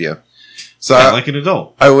was the idea. So Yeah, like an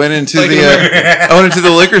adult. I went into Like I went into the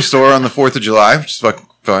liquor store on the 4th of July, which is fucking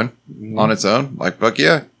fun on its own. Like, fuck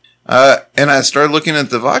yeah. And I started looking at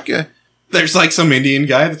the vodka. There's like some Indian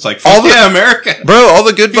guy that's like, All fuck the- yeah, America. Bro, all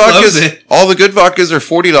the good He loves vodkas, it. all the good vodkas are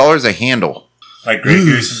 $40 a handle. Like Grey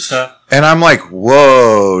Goose and stuff. And I'm like,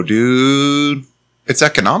 whoa, dude. It's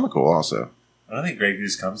economical also. I don't think Grey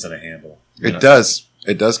Goose comes in a handle. It does.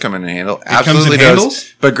 It does come in a handle. comes in Absolutely does.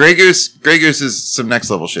 handles? But Grey Goose is some next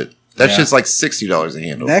level shit. That Yeah. shit's like $60 a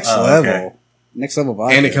handle. Next Oh, level. okay. Next level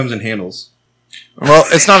vodka. And it comes in handles. Well,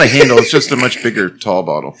 it's not a handle. It's just a much bigger, tall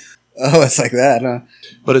bottle. Oh, it's like that, huh?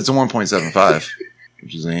 But it's a 1.75,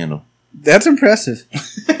 which is a handle. That's impressive.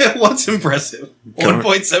 What's impressive?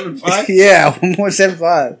 1.75? Yeah,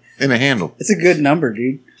 1.75. In a handle. It's a good number,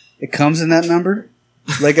 dude. It comes in that number?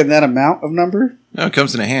 Like in that amount of number? No, it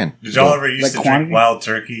comes in a hand. Did y'all ever used Like to quantity? drink wild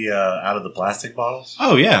turkey out of the plastic bottles?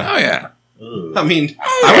 Oh, yeah. Oh, yeah. Ooh. I mean,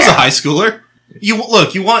 I was a high schooler. You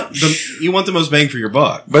want the most bang for your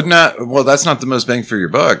buck. But that's not the most bang for your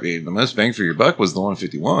buck, dude. The most bang for your buck was the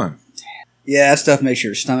 151. Yeah, that stuff makes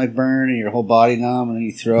your stomach burn and your whole body numb, and then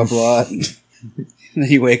you throw up a lot. And then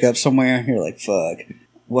you wake up somewhere, and you're like, fuck,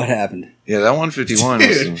 what happened? Yeah, that 151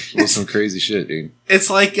 was some crazy shit, dude. It's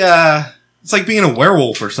like being a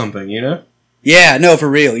werewolf or something, you know? Yeah, no, for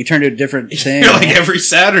real. You turn to a different thing. You're like every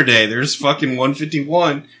Saturday, there's fucking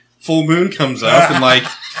 151. Full moon comes up and like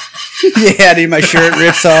Yeah, dude, my shirt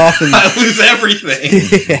rips off. And I lose everything.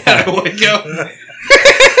 Yeah. And I wake up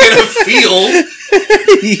in a field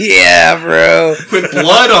Yeah, bro. with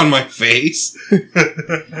blood on my face.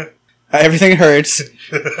 Everything hurts.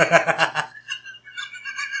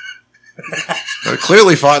 I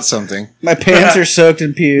clearly fought something. My pants are soaked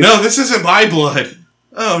in puke. No, this isn't my blood.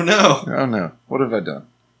 Oh no. Oh, no. What have I done?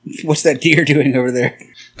 What's that deer doing over there?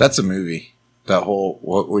 That's a movie. That whole,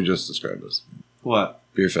 what we just described as. What?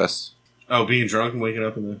 Beer fest. Oh, being drunk and waking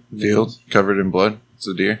up in the Field, covered in blood. It's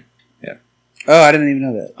a deer. Oh, I didn't even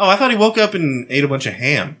know that. Oh, I thought he woke up and ate a bunch of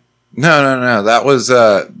ham. No. That was,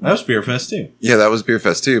 That was Beer Fest too. yeah, that was Beer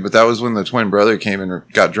Fest too, but that was when the twin brother came and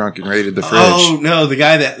got drunk and raided the fridge. Oh no, the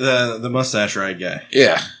guy that the mustache ride guy.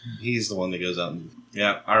 Yeah. He's the one that goes out and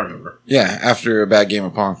yeah, I remember. Yeah, after a bad game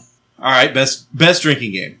of Pong. All right, best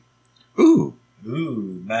drinking game. Ooh.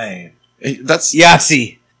 Ooh, man. That's,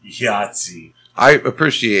 Yahtzee. Yahtzee. I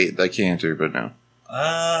appreciate the canter, but no.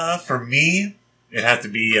 For me, it'd have to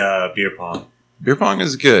be beer pong. Beer Pong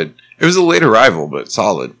is good. It was a late arrival, but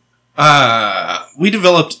solid. We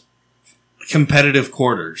developed competitive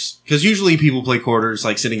quarters because usually people play quarters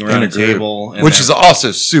like sitting around In a a group, table, and which is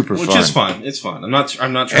also super which fun. is fun. It's fun. I'm not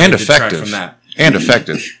trying And to detract effective. from that. And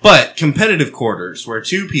effective. But competitive quarters where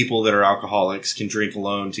two people that are alcoholics can drink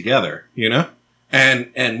alone together, you know?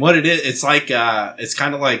 And what it is, it's like, it's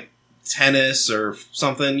kind of like tennis or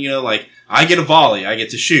something, you know, like I get a volley, I get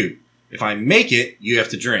to shoot. If I make it, you have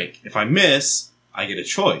to drink. If I miss, I get a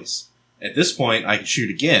choice. At this point, I can shoot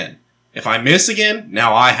again. If I miss again,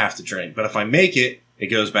 now I have to drink. But if I make it, it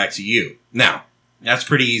goes back to you. Now, that's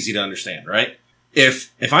pretty easy to understand, right?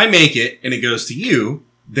 If I make it and it goes to you,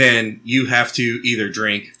 then you have to either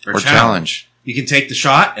drink or challenge. You can take the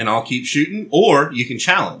shot and I'll keep shooting, or you can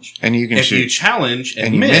challenge. And you can if shoot. you challenge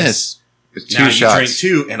and you miss, it's now two shots. you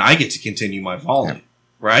drink two and I get to continue my volley, Yeah.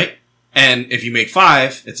 right? And if you make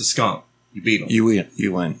 5, it's a skunk. You beat them. You win.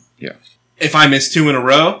 You win. Yeah. If I miss 2 in a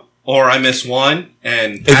row, or I miss 1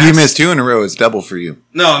 and If you pass- miss 2 in a row, it's double for you.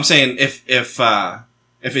 no, I'm saying if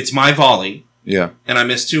it's my volley Yeah. and I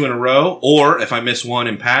miss 2 in a row, or if I miss 1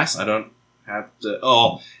 and pass, I don't have to.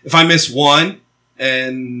 Oh, if I miss 1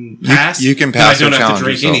 and pass, you can then pass I don't or have to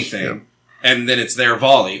challenge drink yourself, anything, and then it's their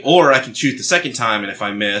volley. Or I can shoot the second time, and if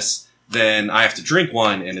I miss, then I have to drink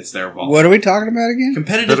 1, and it's their volley. What are we talking about again?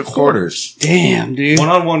 Competitive Competitive quarters, Damn, dude.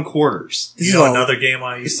 one-on-one quarters. This You is know, all- another game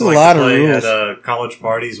I used this to is a like lot to of play rules. at college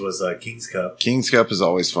parties was King's Cup. King's Cup is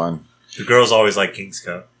always fun. The girls always like King's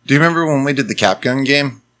Cup. Do you remember when we did the cap gun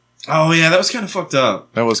game? Oh, yeah, that was kind of fucked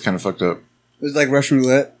up. That was kind of fucked up. It was like Russian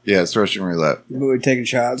roulette. Yeah, it's Russian roulette. But we're taking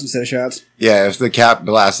shots instead of shots. Yeah, if the cap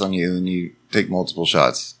blasts on you, then you take multiple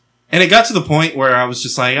shots. And it got to the point where I was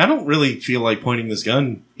just like, I don't really feel like pointing this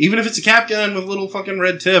gun. Even if it's a cap gun with a little fucking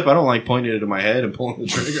red tip, I don't like pointing it at my head and pulling the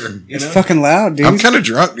trigger. You It's know? fucking loud, dude. I'm kind of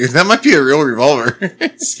drunk, dude. That might be a real revolver.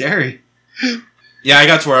 It's scary. Yeah, I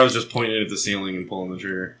got to where I was just pointing it at the ceiling and pulling the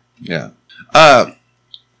trigger. Yeah. I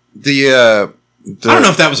don't know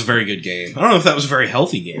if that was a very good game. I don't know if that was a very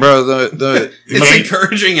healthy game. Bro, the It's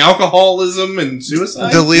encouraging alcoholism and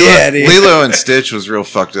suicide. Lilo and Stitch was real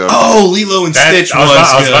fucked up. Oh, Lilo and Stitch was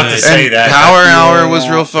I was about to good. say And that. Power Hour was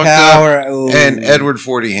real fucked up. Ooh. And Edward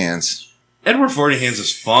 40 Hands. Edward 40 Hands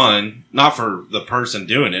is fun. Not for the person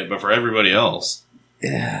doing it, but for everybody else.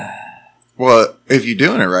 Yeah. Well, if you're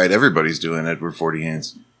doing it right, everybody's doing Edward 40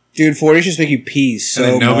 Hands. Dude, 40s just make you pee so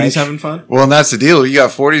And then nobody's much. having fun? Well, and that's the deal. You got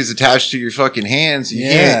 40s attached to your fucking hands. You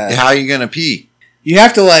can't. How are you going to pee? You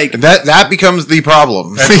have to, like... That becomes the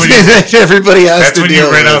problem. That's when you- Everybody has That's to when deal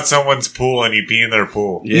you rent with. out someone's pool and you pee in their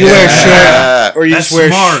pool. You wear a shirt, or you That's just wear...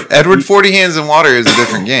 smart. Edward 40 Hands in water is a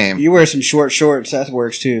different game. You wear some short shorts. That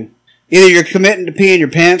works, too. Either you're committing to peeing your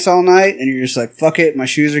pants all night, and you're just like, fuck it, my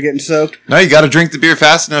shoes are getting soaked. No, you got to drink the beer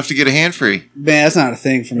fast enough to get a hand free. Man, that's not a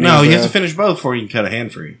thing for me, No, you bro. have to finish both before you can cut a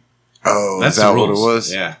hand free. Oh, That's is that the what it rules.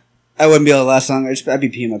 was? Yeah. I wouldn't be able to last long. I'd be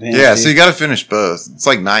peeing my pants. Yeah, dude. so you got to finish both. It's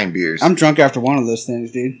like 9 beers. I'm drunk after one of those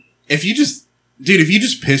things, dude. If you just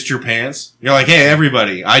pissed your pants, you're like, hey,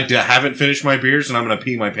 everybody, haven't finished my beers and I'm going to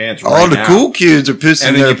pee my pants right All the now. cool kids are pissing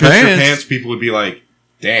And then their you piss your pants. pants, people would be like,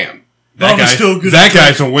 damn. Mom is still good That at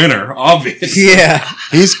guy's a winner, obviously. Yeah.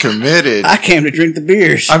 He's committed. I came to drink the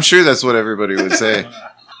beers. I'm sure that's what everybody would say.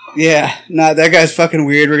 Yeah. Nah, that guy's fucking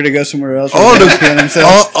weird. We're going to go somewhere else. all, We're the, gonna peeing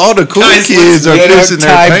themselves. all the cool Guys, kids are They don't pissing their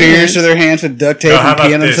tie pants. beers to their hands with duct tape No, how and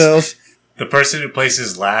about peeing this? themselves. The person who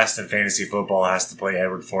places last in fantasy football has to play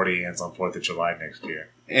Edward 40 Hands on 4th of July next year.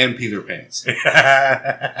 And pee their pants.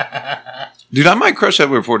 Dude, I might crush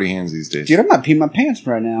Edward 40 Hands these days. Dude, I'm not peeing my pants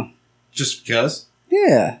right now. Just because?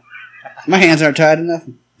 Yeah. My hands aren't tied enough.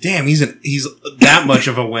 Damn, he's that much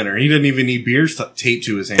of a winner. He didn't even need beers taped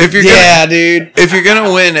to his hands. If you're Yeah, dude. if you're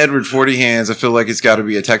gonna win Edward 40 Hands, I feel like it's got to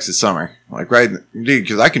be a Texas summer, like dude,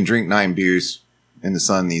 because I can drink 9 beers in the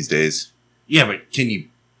sun these days. Yeah, but can you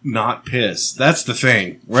not piss? That's the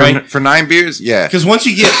thing, right? For 9 beers, yeah. Because once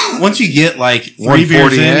you get like 3 140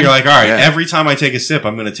 beers in, in? you're like, all right, Yeah. every time I take a sip,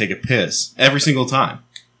 I'm going to take a piss. Every single time.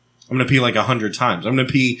 I'm going to pee like 100 times. I'm going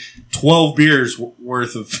to pee 12 beers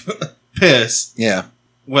worth of piss Yeah,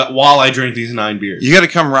 while I drink these 9 beers. you got to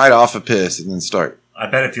come right off a piss and then start. I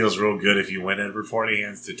bet it feels real good if you win Edward 40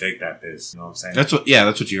 Hands to take that piss. You know what I'm saying? That's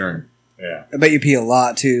what you earn. Yeah. I bet you pee a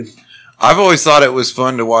lot, too. I've always thought it was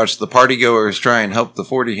fun to watch the partygoers try and help the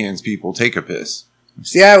 40 Hands people take a piss.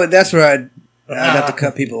 See, that's where I'd have to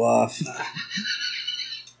cut people off.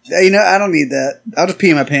 You know, I don't need that. I'll just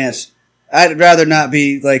pee in my pants. I'd rather not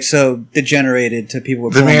be, like, so degenerated to people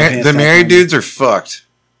with The married dudes are fucked,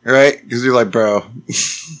 right? Because you're like, bro,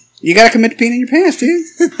 You gotta commit to peeing in your pants, dude.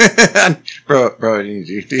 bro, I need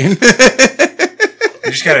you, dude.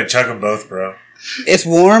 You just gotta chug them both, bro. It's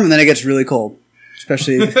warm, and then it gets really cold.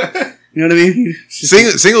 Especially, you know what I mean? It's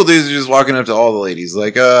just- Single dudes are just walking up to all the ladies,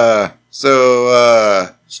 like,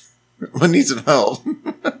 what needs some help?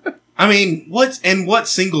 I mean, what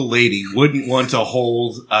single lady wouldn't want to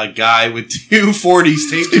hold a guy with 2 40s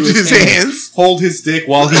taped to his hands, hold his dick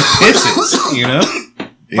while he pisses, you know?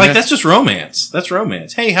 Like, that's just romance. That's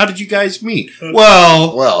romance. Hey, how did you guys meet?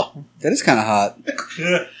 Well, That is kind of hot.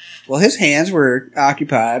 Well, his hands were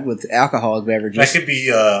occupied with alcoholic beverages. That could be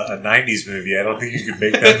a 90s movie. I don't think you could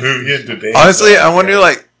make that movie in today. honestly, I wonder,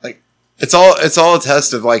 like, it's all a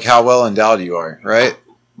test of, like, how well endowed you are, right?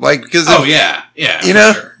 Like, because yeah, you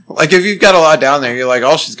know, like, if you've got a lot down there, you're like,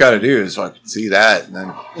 all she's got to do is fucking see that, and then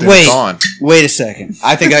Wait. it's on. Wait a second.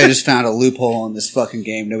 I think I just found a loophole in this fucking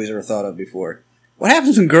game nobody's ever thought of before. What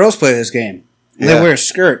happens when girls play this game? And Yeah. They wear a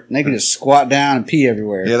skirt and they can just squat down and pee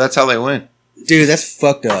everywhere. Yeah, that's how they win. Dude, that's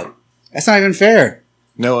fucked up. That's not even fair.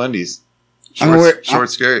 No undies. I'm gonna wear- Short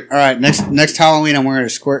skirt. All right, next Halloween I'm wearing a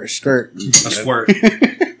skirt, a squirt.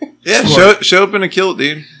 Yeah, show up in a kilt,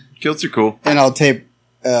 dude. Kilts are cool. and I'll tape.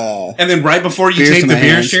 And then right before you Beers take to the my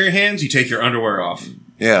beers hands. to your hands, you take your underwear off.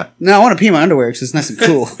 Yeah. No, I want to pee my underwear because it's nice and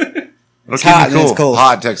cool. It'll keep hot you and it's cold.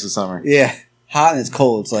 Hot Texas summer. Yeah, hot and it's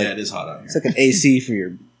cold. It's like Yeah, it is hot out it's here. like an AC for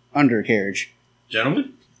your undercarriage.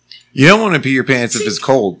 Gentlemen? You don't want to pee your pants if it's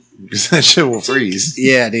cold because that shit will freeze.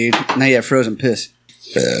 Yeah, dude. Now you have frozen piss.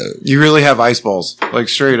 You really have ice balls, like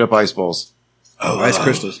straight up ice balls, Ice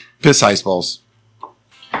crystals. piss ice balls.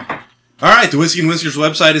 All right, the Whiskey and Whiskers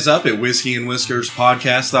website is up at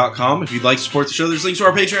whiskeyandwhiskerspodcast.com. If you'd like to support the show, there's links to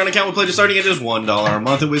our Patreon account with pledges starting at just $1 a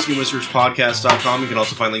month at whiskeyandwhiskerspodcast.com. You can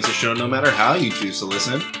also find links to the show no matter how you choose to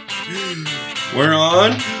listen. We're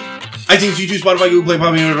on iTunes, YouTube, Spotify, Google Play,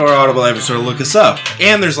 Podbean, or Audible. Every sort of look us up.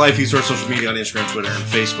 And there's live feeds to our social media on Instagram, Twitter, and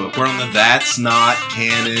Facebook. We're on the That's Not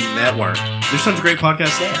Canon Network. There's tons of great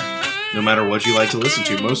podcasts there. No matter what you like to listen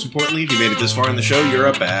to. Most importantly, if you made it this far in the show, you're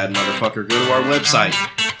a bad motherfucker. Go to our website.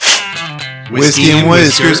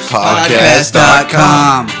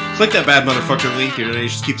 whiskeyandwhiskerspodcast.com. Click that bad motherfucker link. Your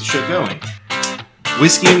donations keep the show going.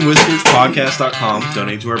 Whiskeyandwhiskerspodcast.com.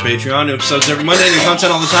 Donate to our Patreon. New episodes every Monday. New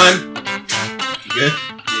content all the time. You good? Yeah.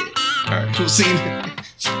 Alright. We'll see you.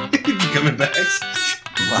 You coming back?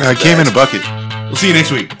 I came in a bucket. We'll see you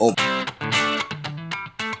next week.